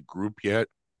as a group yet.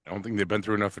 I don't think they've been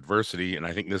through enough adversity, and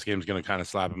I think this game's going to kind of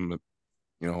slap them,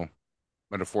 you know,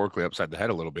 metaphorically upside the head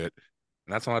a little bit.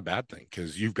 And that's not a bad thing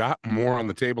because you've got more on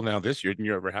the table now this year than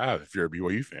you ever have if you're a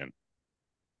BYU fan.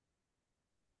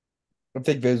 I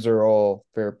think those are all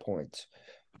fair points.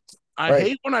 I Right.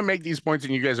 hate when I make these points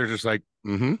and you guys are just like,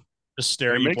 mm-hmm. Just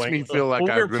stare It at you makes blank. me feel like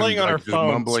Well, we I've were playing been on our like just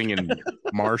phones. mumbling in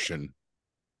Martian.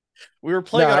 We were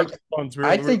playing No, on our phones. I We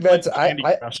were think playing that's Candy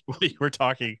Crush while you were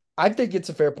talking. I think it's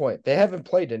a fair point. They haven't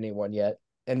played anyone yet,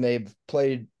 and they've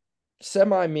played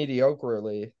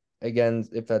semi-mediocrely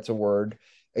against, if that's a word,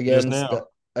 It is against now.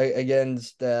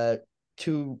 against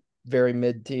two very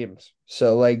mid teams.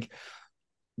 So like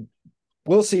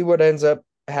we'll see what ends up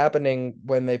happening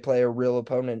when they play a real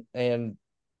opponent, and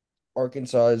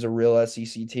Arkansas is a real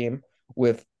SEC team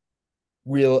with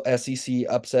real SEC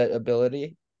upset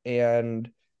ability, and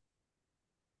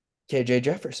KJ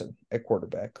Jefferson at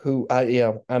quarterback, who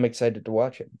I'm excited to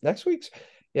watch him. Next week,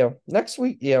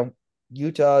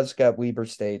 Utah's got Weber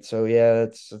State. So yeah,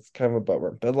 it's kind of a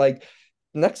bummer. But like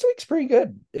next week's pretty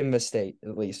good in the state,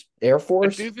 at least. Air I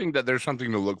Force. do think that there's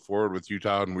something to look forward with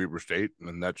Utah and Weber State,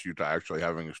 and that's Utah actually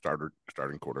having a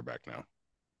starting quarterback now.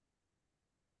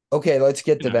 Okay, let's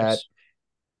get to Nice.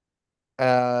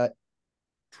 that.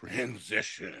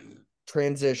 Transition.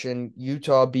 Transition.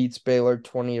 Utah beats Baylor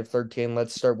 20-13.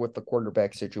 Let's start with the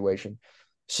quarterback situation.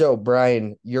 So,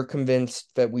 Bryan, you're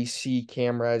convinced that we see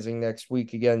Cam Rising next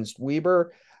week against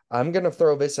Weber. I'm gonna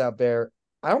throw this out there.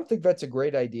 I don't think that's a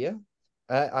great idea.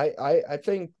 I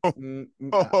think You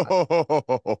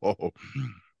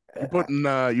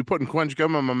putting quench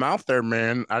gum in my mouth there,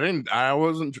 man. I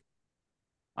wasn't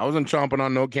chomping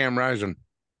on no Cam Rising.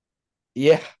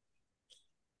 yeah,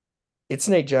 it's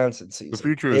Nate Johnson The season.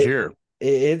 future is here.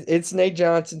 It's Nate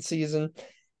Johnson season,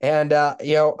 and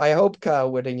I hope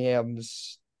Kyle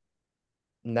Whittingham's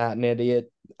not an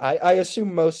idiot. I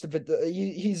assume most of it.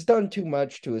 He's done too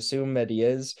much to assume that he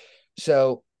is.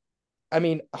 So, I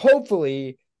mean,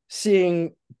 hopefully,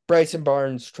 seeing Bryson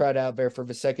Barnes trot out there for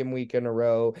the second week in a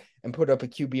row and put up a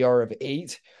QBR of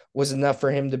 8 was enough for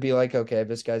him to be like, okay,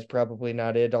 this guy's probably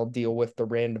not it. I'll deal with the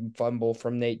random fumble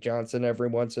from Nate Johnson every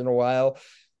once in a while.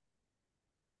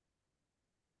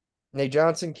 Nate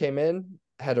Johnson came in,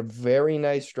 had a very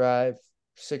nice drive,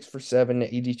 6 for 7,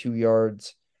 82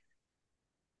 yards.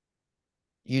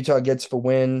 Utah gets the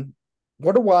win.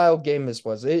 What a wild game this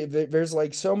was. There's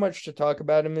like so much to talk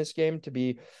about in this game, to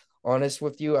be honest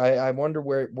with you. I wonder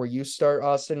where you start,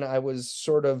 Austin. I was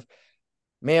sort of,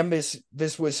 man, this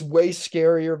was way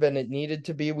scarier than it needed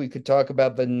to be. We could talk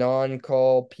about the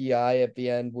non-call PI at the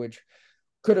end, which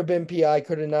could have been PI,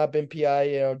 could have not been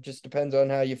PI. Just depends on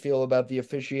how you feel about the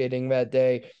officiating that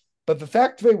day. But the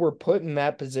fact they were put in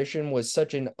that position was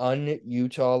such an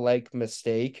un-Utah like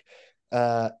mistake.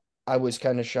 I was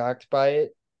kind of shocked by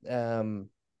it.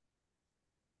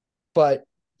 But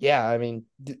yeah, I mean,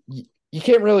 you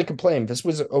can't really complain. This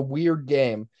was a weird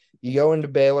game. You go into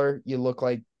Baylor, you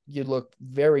look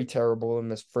very terrible in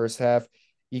this first half.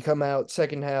 You come out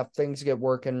second half, things get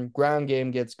working, ground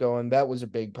game gets going. That was a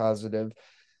big positive.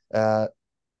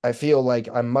 I feel like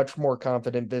I'm much more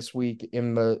confident this week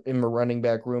in the running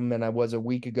back room than I was a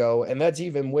week ago, and that's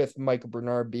even with Michael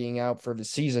Bernard being out for the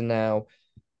season now.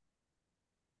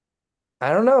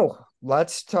 I don't know.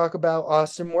 Let's talk about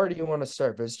Austin. Where do you want to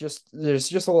start? There's just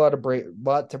a lot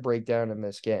to break down in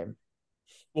this game.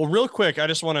 Well, real quick, I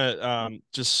just want to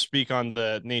just speak on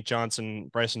the Nate Johnson,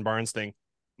 Bryson Barnes thing.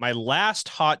 My last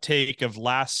hot take of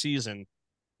last season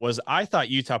was I thought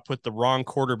Utah put the wrong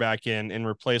quarterback in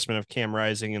replacement of Cam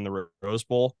Rising in the Rose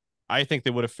Bowl. I think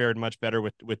they would have fared much better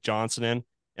with Johnson in.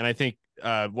 And I think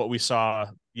what we saw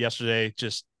yesterday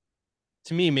just,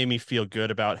 to me, made me feel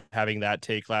good about having that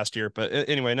take last year. But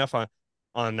anyway, enough on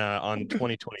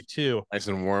 2022. Nice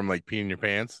and warm, like peeing your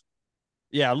pants.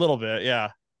 Yeah, a little bit. Yeah.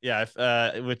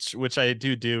 Yeah. Which I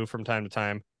do from time to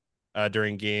time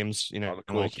during games, All the when I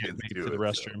cool can't kids make it do to the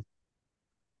it. So. restroom.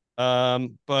 I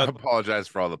But apologize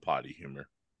for all the potty humor.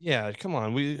 yeah, come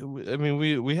on. I mean,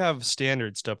 we have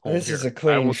standards to uphold This here. is a I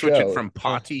clean will switch it show. from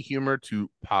potty humor to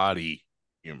potty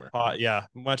humor. Yeah,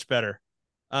 much better.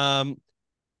 Um,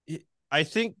 I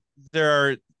think there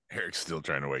are. Eric's still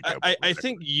trying to wake up. I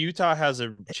think Utah has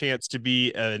a chance to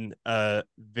be a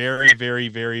very, very,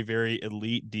 very, very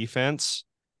elite defense,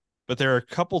 but there are a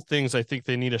couple things I think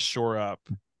they need to shore up.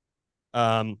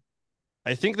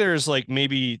 I think there's like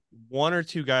maybe one or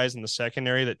two guys in the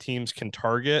secondary that teams can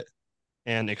target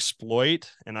and exploit,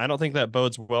 and I don't think that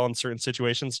bodes well in certain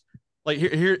situations. Like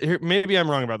here maybe I'm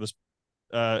wrong about this,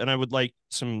 and I would like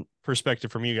some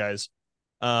perspective from you guys.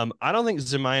 I don't think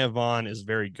Zemaya Vaughn is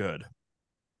very good.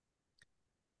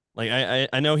 Like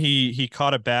I know he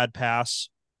caught a bad pass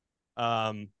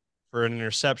um for an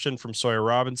interception from Sawyer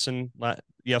Robinson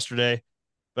yesterday,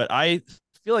 but I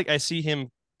feel like I see him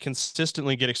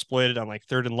consistently get exploited on like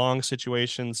third and long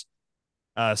situations,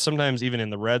 sometimes even in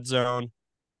the red zone.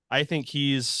 I think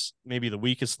he's maybe the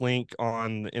weakest link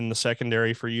on in the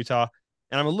secondary for Utah.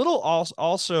 And I'm a little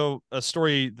also a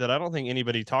story that I don't think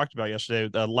anybody talked about yesterday,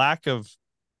 the lack of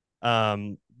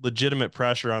legitimate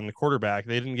pressure on the quarterback.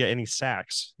 They didn't get any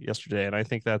sacks yesterday, and I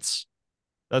think that's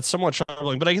somewhat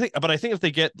troubling. But I think if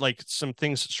they get like some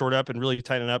things shored up and really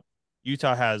tighten up,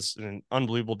 Utah has an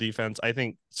unbelievable defense. I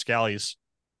think Scally's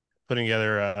putting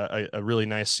together a really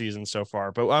nice season so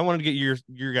far. But I wanted to get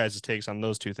your guys' takes on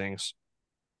those two things.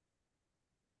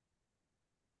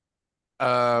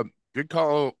 Uh, Good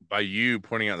call by you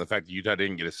pointing out the fact that Utah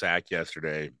didn't get a sack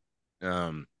yesterday.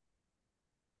 I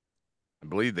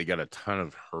believe they got a ton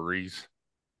of hurries,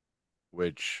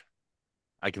 which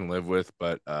I can live with,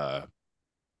 but I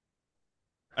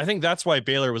think that's why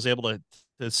Baylor was able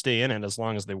to stay in it as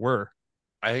long as they were.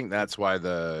 I think that's why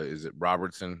is it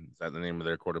Robertson? Is that the name of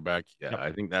their quarterback? Yeah, Yep.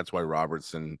 I think that's why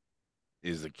Robertson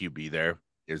is the QB there.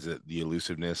 Is it the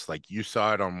elusiveness? Like you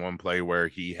saw it on one play where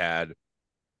he had,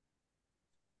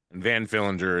 and Van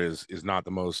Fillinger is not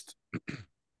the most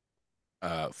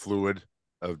fluid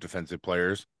of defensive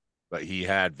players, but he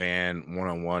had Van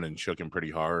one-on-one and shook him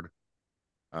pretty hard.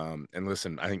 And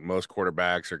listen, I think most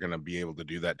quarterbacks are going to be able to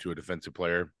do that to a defensive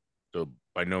player. So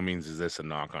by no means is this a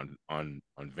knock on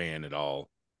Van at all.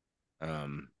 I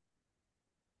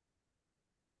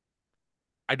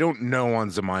don't know on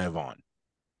Zemaya Vaughn.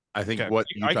 I think Okay. what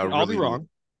Utah I'll be really, wrong.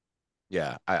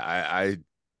 yeah, I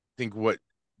think what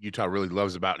Utah really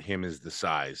loves about him is the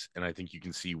size, and I think you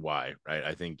can see why, right?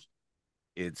 I think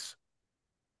it's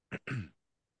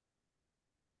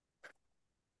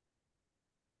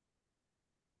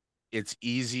it's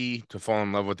easy to fall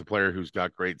in love with the player who's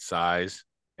got great size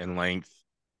and length.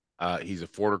 He's a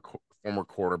former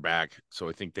quarterback, so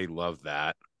I think they love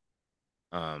that.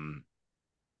 Um,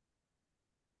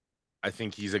 I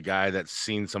think he's a guy that's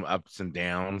seen some ups and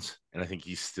downs, and I think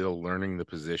he's still learning the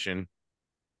position.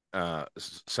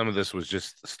 Some of this was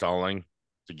just stalling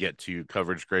to get to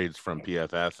coverage grades from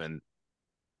PFF, and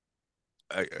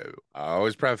I, I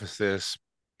always preface this: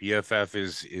 PFF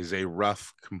is a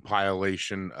rough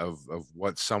compilation of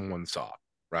what someone saw,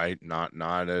 right? Not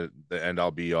the end all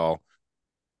be all.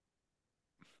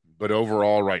 But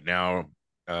overall, right now,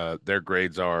 their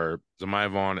grades are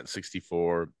Zemaya Vaughn at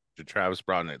 64, Travis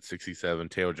Broughton at 67,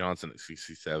 Teo Johnson at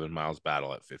 67, Miles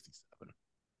Battle at 57.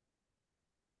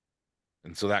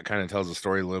 And so that kind of tells the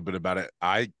story a little bit about it.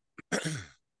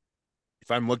 If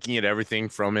I'm looking at everything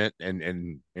from it,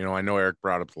 and I know Eric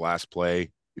brought up the last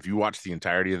play. If you watch the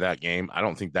entirety of that game, I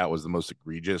don't think that was the most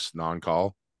egregious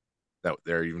non-call that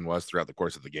there even was throughout the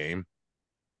course of the game.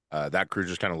 That crew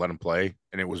just kind of let him play,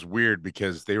 and it was weird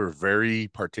because they were very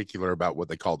particular about what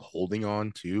they called holding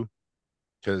on to,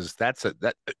 because that's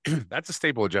a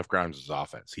staple of Jeff Grimes'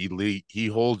 offense. He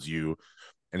holds you,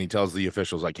 and he tells the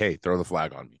officials like, "Hey, throw the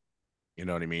flag on me." You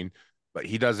know what I mean? But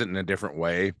he does it in a different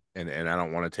way, and I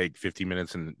don't want to take 50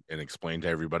 minutes and explain to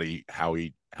everybody how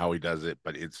he does it.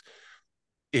 But it's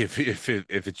if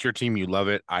it's your team, you love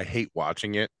it. I hate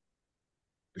watching it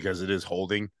because it is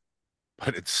holding,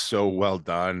 but it's so well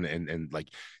done, and like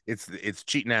it's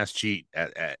cheating ass cheat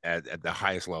at the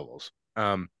highest levels.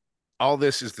 All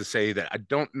this is to say that I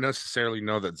don't necessarily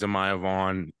know that Zemaya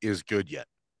Vaughn is good yet.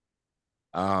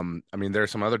 I mean, there are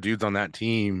some other dudes on that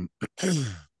team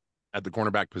at the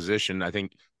cornerback position. I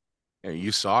think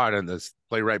you saw it in this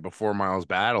play right before Miles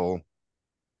Battle.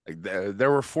 Like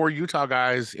there were 4 Utah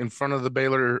guys in front of the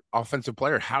Baylor offensive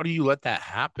player. How do you let that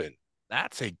happen?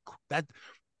 That's a that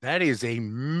that is a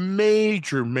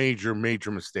major, major, major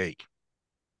mistake.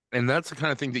 And that's the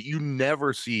kind of thing that you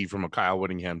never see from a Kyle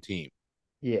Whittingham team.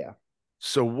 Yeah.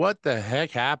 So what the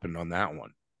heck happened on that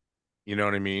one? You know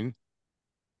what I mean?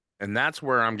 And that's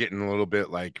where I'm getting a little bit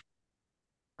like,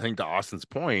 I think to Austin's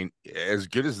point, as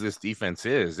good as this defense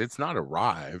is, it's not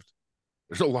arrived.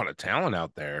 There's a lot of talent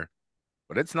out there,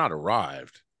 but it's not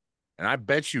arrived. And I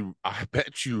bet you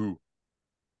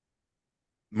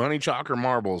money, chalk, or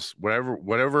marbles,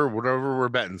 whatever we're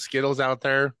betting, Skittles out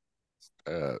there.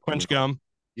 Quench gum.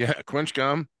 Yeah, Quench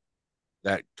Gum.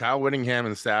 That Kyle Whittingham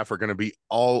and staff are going to be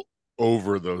all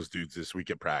over those dudes this week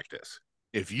at practice.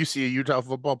 If you see a Utah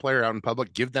football player out in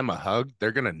public, give them a hug.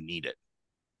 They're going to need it.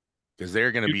 because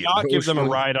they're going to Do be not give them a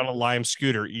emotionally. ride on a Lime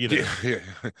scooter either. Yeah,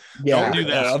 Don't Yeah, do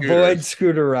that. avoid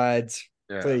scooter rides,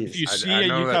 Yeah, If please. you I see a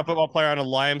know Utah that. football player on a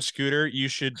Lime scooter, you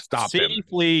should Stop them.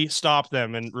 safely stop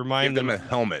them and Give remind them them. a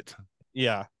helmet.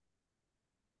 Yeah.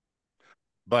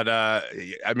 But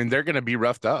I mean, they're going to be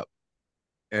roughed up,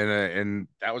 and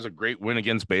that was a great win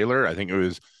against Baylor. I think it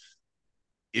was.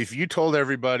 If you told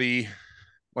everybody,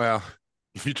 well,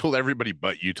 if you told everybody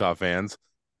but Utah fans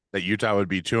that Utah would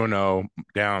be 2-0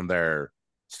 down their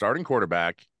starting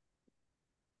quarterback,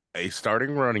 a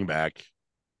starting running back,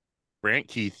 Brant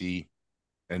Keithy,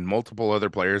 and multiple other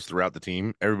players throughout the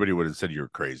team, everybody would have said you were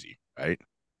crazy, right?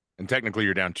 And technically,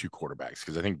 you're down 2 quarterbacks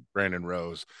because I think Brandon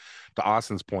Rose, to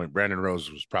Austin's point, Brandon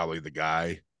Rose was probably the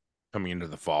guy coming into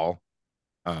the fall,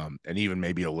 and even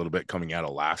maybe a little bit coming out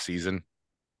of last season.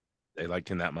 They liked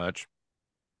him that much.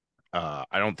 I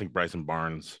don't think Bryson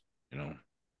Barnes,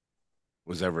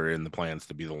 was ever in the plans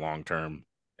to be the long term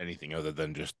anything other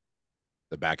than just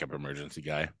the backup emergency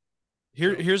guy.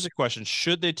 Here's a question: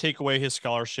 should they take away his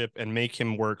scholarship and make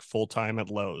him work full time at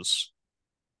Lowe's?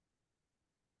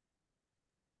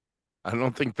 I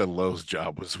don't think the Lowe's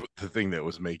job was the thing that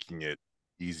was making it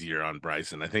easier on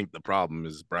Bryson. I think the problem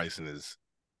is Bryson is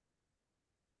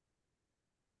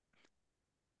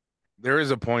there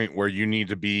is a point where you need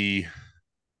to be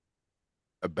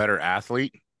a better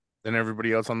athlete than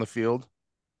everybody else on the field.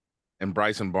 And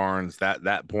Bryson Barnes,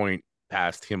 that point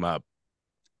passed him up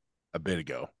a bit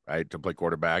ago, right? To play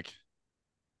quarterback.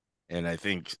 And I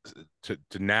think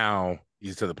to now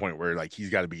he's to the point where like he's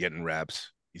got to be getting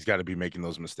reps. He's got to be making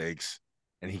those mistakes.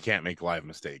 And he can't make live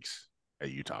mistakes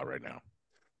at Utah right now.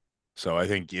 So I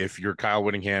think if you're Kyle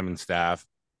Whittingham and staff,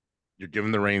 you're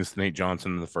giving the reins to Nate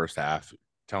Johnson in the first half,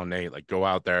 telling Nate, like, go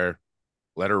out there,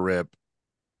 let her rip.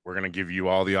 We're going to give you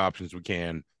all the options we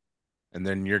can. And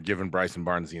then you're giving Bryson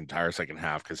Barnes the entire second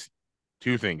half because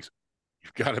 2 things.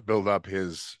 You've got to build up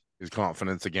his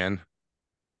confidence again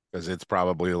because it's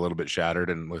probably a little bit shattered.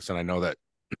 And listen, I know that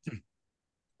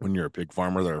when you're a pig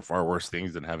farmer, there are far worse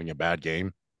things than having a bad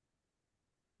game.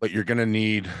 But you're going to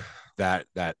need that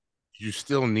you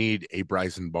still need a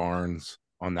Bryson Barnes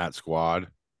on that squad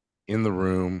in the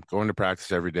room, going to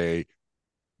practice every day.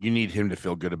 You need him to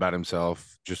feel good about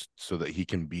himself just so that he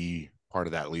can be part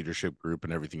of that leadership group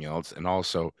and everything else. And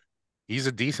also, he's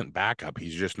a decent backup.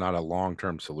 He's just not a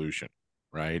long-term solution,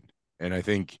 right? And I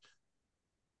think,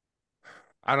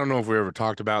 I don't know if we ever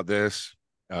talked about this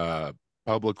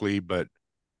publicly, but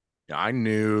I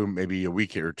knew maybe a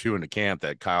week or 2 into camp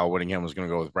that Kyle Whittingham was going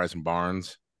to go with Bryson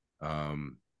Barnes,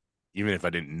 even if I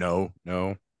didn't know.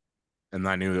 And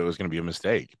I knew it was going to be a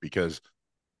mistake because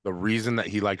the reason that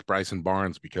he liked Bryson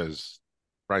Barnes because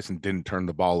Bryson didn't turn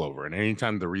the ball over. And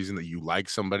anytime the reason that you like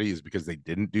somebody is because they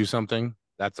didn't do something,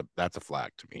 that's a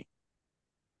flag to me.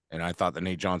 And I thought that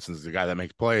Nate Johnson's the guy that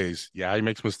makes plays. Yeah, he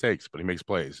makes mistakes, but he makes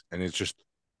plays. And it's just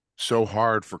so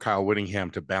hard for Kyle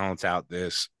Whittingham to balance out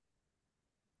this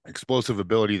explosive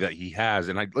ability that he has.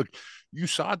 And look, you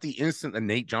saw it the instant that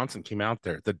Nate Johnson came out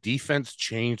there. The defense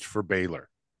changed for Baylor.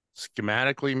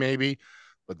 Schematically, maybe,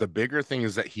 but the bigger thing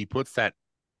is that he puts that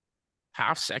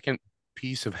half-second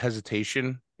piece of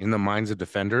hesitation in the minds of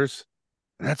defenders.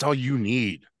 And that's all you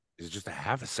need is just a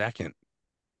half a second.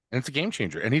 And it's a game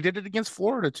changer. And he did it against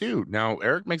Florida too. Now,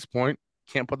 Eric makes a point,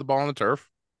 can't put the ball on the turf.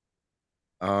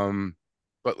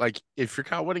 But like if you're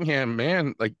Kyle Whittingham,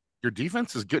 man, like your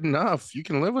defense is good enough. You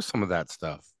can live with some of that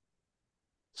stuff.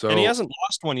 So And he hasn't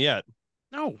lost one yet.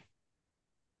 No.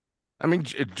 I mean,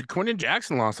 Quentin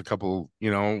Jackson lost a couple,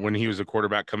 when he was a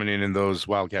quarterback coming in those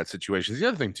Wildcat situations. The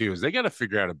other thing, too, is they got to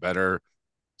figure out a better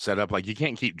setup. Like, you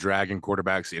can't keep dragging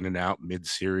quarterbacks in and out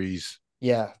mid-series.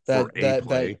 Yeah,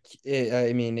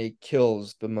 it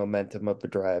kills the momentum of the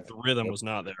drive. The rhythm was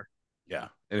not there. Yeah,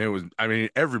 and it was,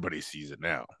 everybody sees it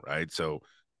now, right? So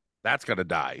that's got to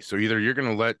die. So either you're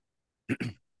going to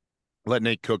let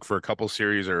Nate cook for a couple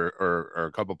series or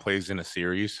a couple plays in a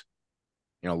series,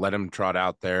 let him trot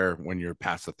out there when you're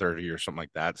past the 30 or something like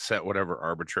that. Set whatever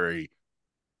arbitrary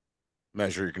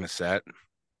measure you're going to set.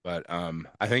 But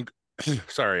I think,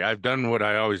 sorry, I've done what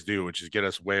I always do, which is get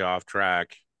us way off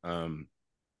track.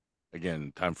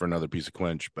 Again, time for another piece of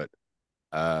clinch. But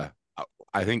I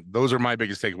think those are my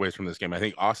biggest takeaways from this game. I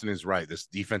think Austin is right. This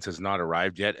defense has not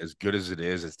arrived yet. As good as it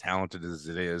is, as talented as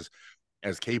it is,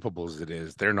 as capable as it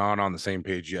is, they're not on the same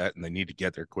page yet, and they need to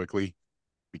get there quickly.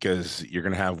 Because you're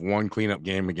going to have one cleanup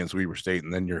game against Weber State,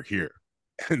 and then you're here.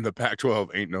 And the Pac-12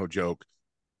 ain't no joke.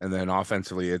 And then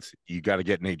offensively, you got to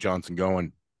get Nate Johnson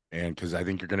going, and because I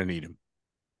think you're going to need him.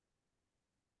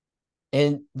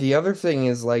 And the other thing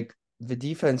is, like, the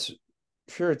defense,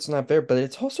 sure, it's not there, but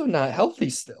it's also not healthy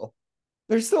still.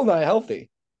 They're still not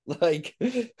healthy. Like,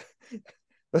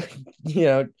 like you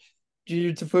know,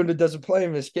 Juju Tafuna doesn't play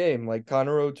in this game. Like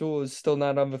Connor O'Toole is still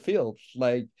not on the field.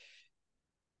 Like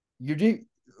you do.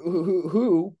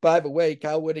 Who, by the way,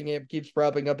 Kyle Whittingham keeps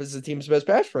propping up as the team's best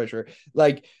pass rusher.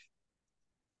 Like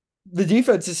the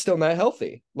defense is still not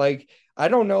healthy. Like I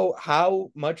don't know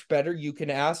how much better you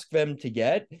can ask them to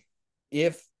get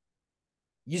if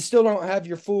you still don't have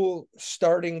your full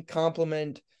starting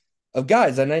complement of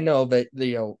guys. And I know that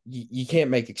you can't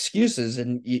make excuses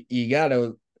and you got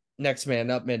to next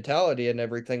man up mentality and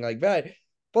everything like that.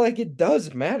 But like it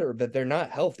does matter that they're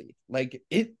not healthy. Like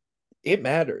it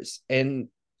matters. And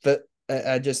the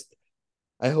I just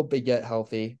I hope they get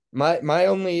healthy. My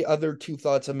only other two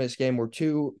thoughts on this game were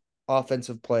two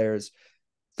offensive players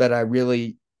that I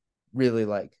really really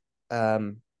like.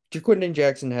 Jaquindon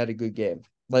Jackson had a good game.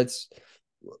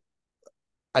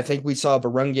 I think we saw the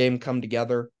run game come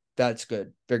together. That's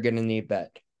good. They're going to need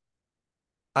that.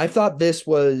 I thought this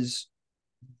was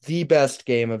the best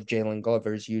game of Jalen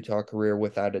Glover's Utah career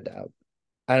without a doubt.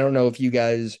 I don't know if you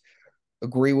guys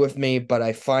agree with me, but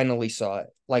I finally saw it.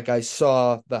 Like I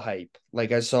saw the hype.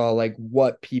 Like I saw like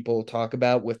what people talk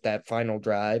about with that final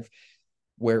drive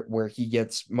where he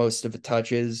gets most of the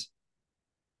touches.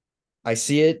 I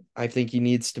see it. I think he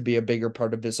needs to be a bigger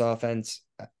part of this offense.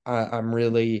 I'm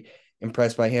really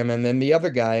impressed by him. And then the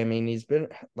other guy, I mean, he's been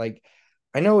like,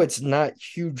 I know it's not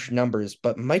huge numbers,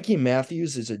 but Mikey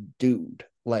Matthews is a dude.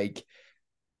 Like,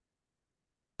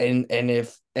 and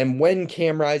when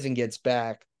Cam Rising gets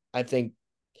back, I think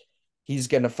he's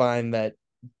gonna find that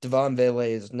Devon Vele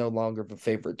is no longer the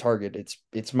favorite target.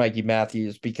 It's Mikey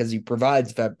Matthews because he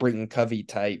provides that Britton Covey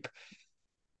type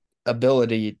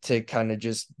ability to kind of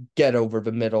just get over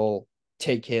the middle,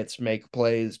 take hits, make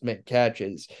plays, make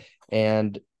catches.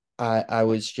 And I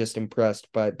was just impressed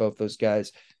by both those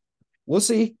guys. We'll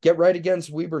see. Get right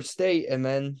against Weber State, and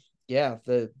then yeah,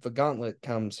 the gauntlet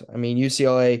comes. I mean,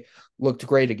 UCLA looked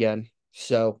great again,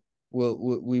 so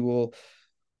we'll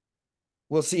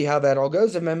see how that all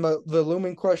goes. And then the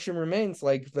looming question remains: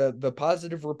 like the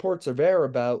positive reports are there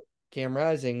about Cam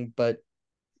Rising, but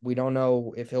we don't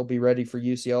know if he'll be ready for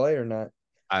UCLA or not.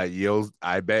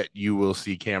 I bet you will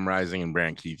see Cam Rising and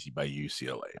Brant Keithy by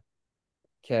UCLA.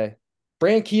 Okay.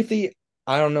 Brand Keithy,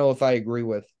 I don't know if I agree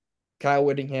with. Kyle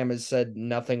Whittingham has said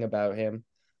nothing about him.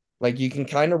 Like you can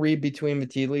kind of read between the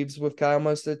tea leaves with Kyle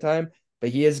most of the time,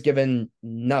 but he has given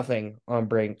nothing on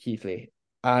Brand Keithy.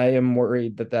 I am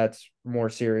worried that that's more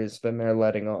serious than they're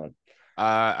letting on.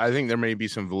 I think there may be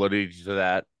some validity to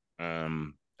that. I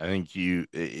think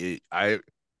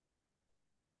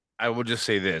I will just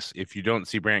say this: if you don't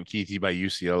see Brant Keithy by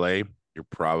UCLA, you're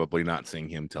probably not seeing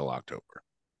him till October.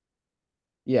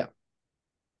 Yeah.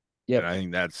 And Yep. I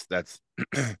think that's that's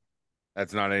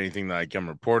not anything that I'm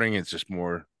reporting. It's just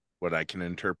more what I can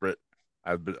interpret.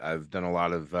 I've done a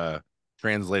lot of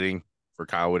translating for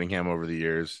Kyle Whittingham over the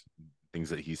years,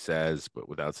 things that he says, but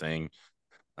without saying.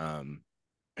 Um,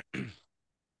 I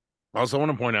also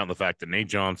want to point out the fact that Nate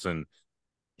Johnson,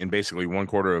 in basically one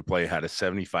quarter of play, had a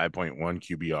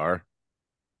 75.1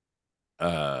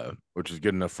 QBR, which is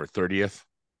good enough for 30th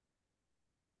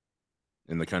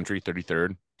in the country,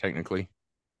 33rd technically.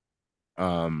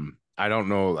 I don't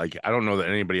know, I don't know that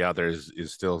anybody out there is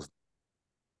still,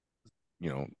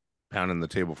 pounding the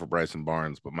table for Bryson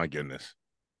Barnes, but my goodness.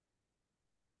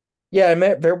 Yeah, I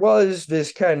mean, there was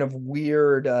this kind of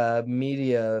weird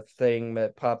media thing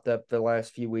that popped up the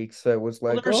last few weeks that was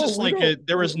Well, like, there was oh, just like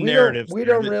there was we don't narratives we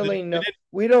there don't really they know didn't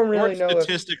we don't they really weren't know if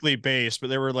statistically based,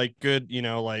 but they were like good,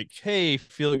 like, hey,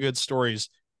 feel good stories.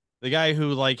 The guy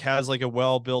who like has like a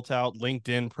well built out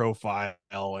LinkedIn profile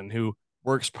and who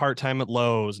works part time at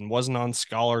Lowe's and wasn't on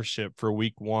scholarship for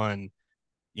week one,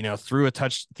 threw a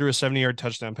 70-yard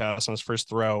touchdown pass on his first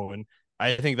throw. And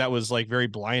I think that was like very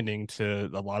blinding to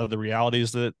a lot of the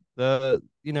realities that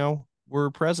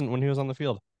were present when he was on the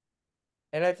field.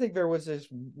 and I think there was this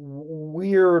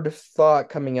weird thought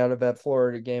coming out of that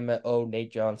Florida game that oh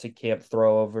Nate Johnson can't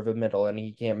throw over the middle and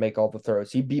he can't make all the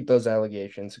throws. He beat those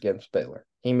allegations against Baylor.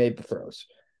 He made the throws.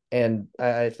 And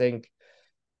I think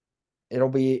it'll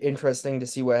be interesting to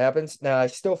see what happens. Now, I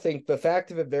still think the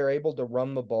fact that they're able to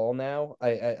run the ball now,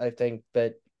 I think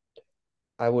that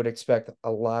I would expect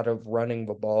a lot of running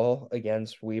the ball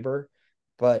against Weber,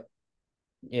 but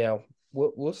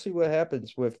we'll see what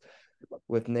happens with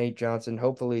Nate Johnson.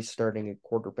 Hopefully, starting at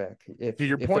quarterback. To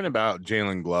your If point about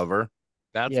Jalen Glover,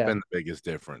 that's yeah been the biggest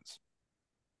difference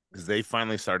because they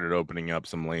finally started opening up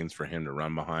some lanes for him to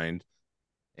run behind.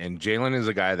 And Jalen is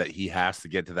a guy that he has to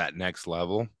get to that next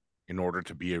level in order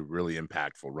to be a really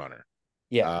impactful runner.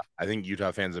 yeah I think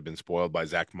Utah fans have been spoiled by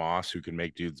Zach Moss, who can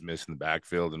make dudes miss in the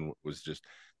backfield and was just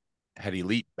had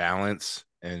elite balance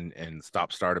and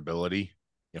stop start ability.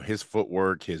 His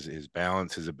footwork, his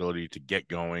balance, his ability to get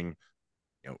going,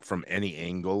 from any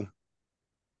angle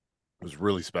was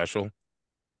really special.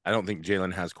 I don't think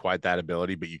Jalen has quite that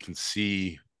ability, but you can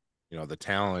see, the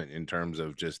talent in terms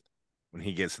of just when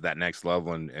he gets to that next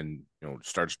level and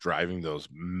starts driving those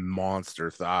monster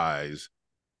thighs.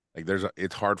 Like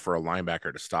it's hard for a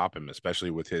linebacker to stop him, especially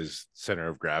with his center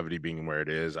of gravity being where it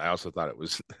is. I also thought it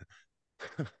was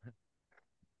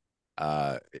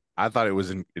I thought it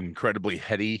was incredibly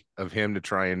heady of him to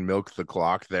try and milk the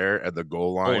clock there at the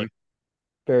goal line.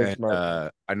 Very And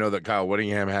smart. I know that Kyle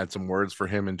Whittingham had some words for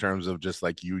him in terms of just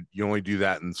like you only do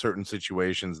that in certain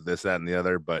situations, this, that, and the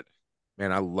other. But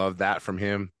man, I love that from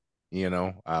him.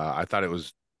 I thought it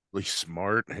was really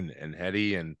smart and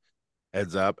heady and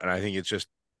heads up. And I think it's just,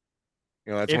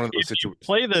 that's one of those If you situations.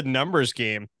 play the numbers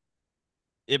game,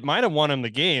 it might have won him the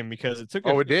game because it took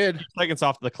Oh, a it did. few seconds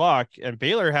off the clock, and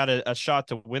Baylor had a shot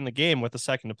to win the game with a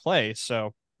second to play.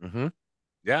 So,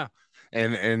 Yeah.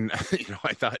 And I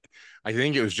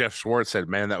think it was Jeff Schwartz said,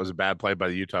 man, that was a bad play by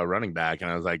the Utah running back.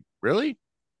 And I was like, really?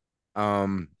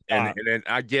 And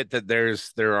I get that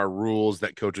there are rules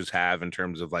that coaches have in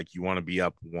terms of like you want to be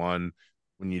up one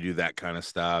when you do that kind of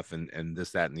stuff and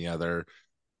this, that, and the other.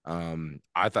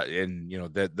 I thought, and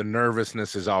that the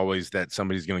nervousness is always that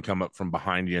somebody's going to come up from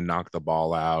behind you and knock the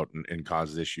ball out and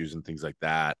cause issues and things like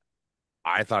that.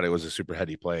 I thought it was a super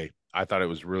heady play. I thought it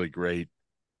was really great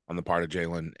on the part of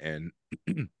Jalen, and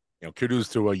kudos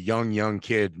to a young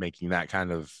kid making that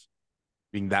kind of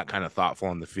being that kind of thoughtful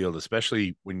on the field,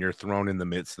 especially when you're thrown in the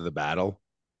midst of the battle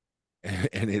and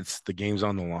it's the game's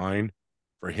on the line.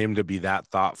 For him to be that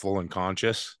thoughtful and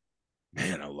conscious,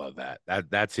 man, I love that.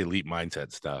 That's elite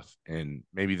mindset stuff. And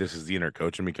maybe this is the inner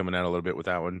coach in me coming out a little bit with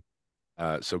that one.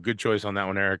 So good choice on that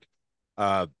one, Eric.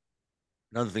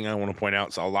 Another thing I want to point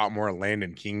out, saw a lot more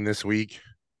Landon King this week.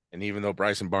 And even though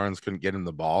Bryson Barnes couldn't get him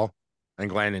the ball, I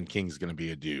think Landon King's going to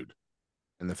be a dude.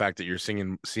 And the fact that you're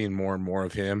seeing more and more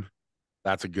of him,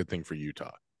 that's a good thing for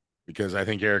Utah. Because I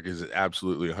think Eric is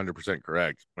absolutely 100%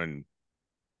 correct. When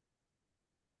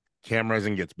Cam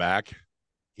Rising gets back,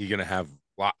 he's going to have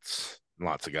lots and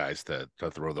lots of guys to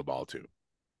throw the ball to.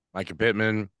 Micah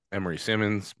Pittman, Emory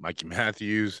Simmons, Mikey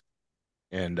Matthews,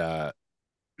 and I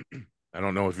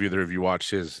don't know if either of you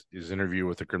watched his interview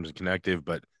with the Crimson Connective,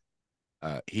 but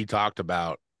he talked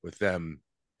about with them,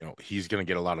 he's going to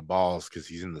get a lot of balls because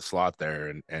he's in the slot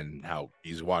there, and how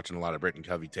he's watching a lot of Britton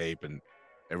Covey tape and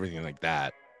everything like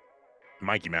that.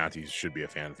 Mikey Matthews should be a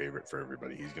fan favorite for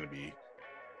everybody. He's going to be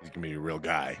a real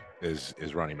guy,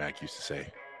 as Ronnie Mack used to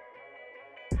say.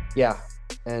 Yeah,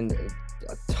 and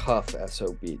a tough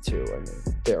SOB too. I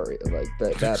mean, very like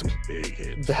that big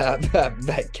hits.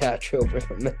 That catch over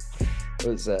the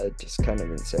was just kind of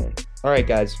insane. All right,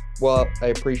 guys. Well, I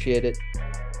appreciate it.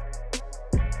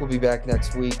 We'll be back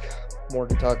next week. More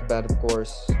to talk about, of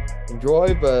course. Enjoy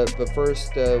the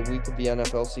first week of the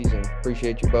NFL season.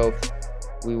 Appreciate you both.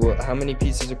 We will. How many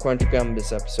pieces of Quench gum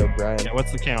this episode, Bryan? yeah,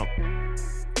 what's the count?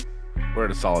 We're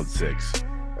at a solid 6.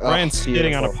 Bryan's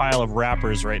sitting on a pile of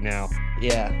wrappers right now.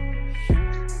 Yeah.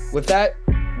 With that,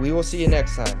 we will see you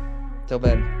next time. Till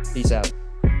then, peace out.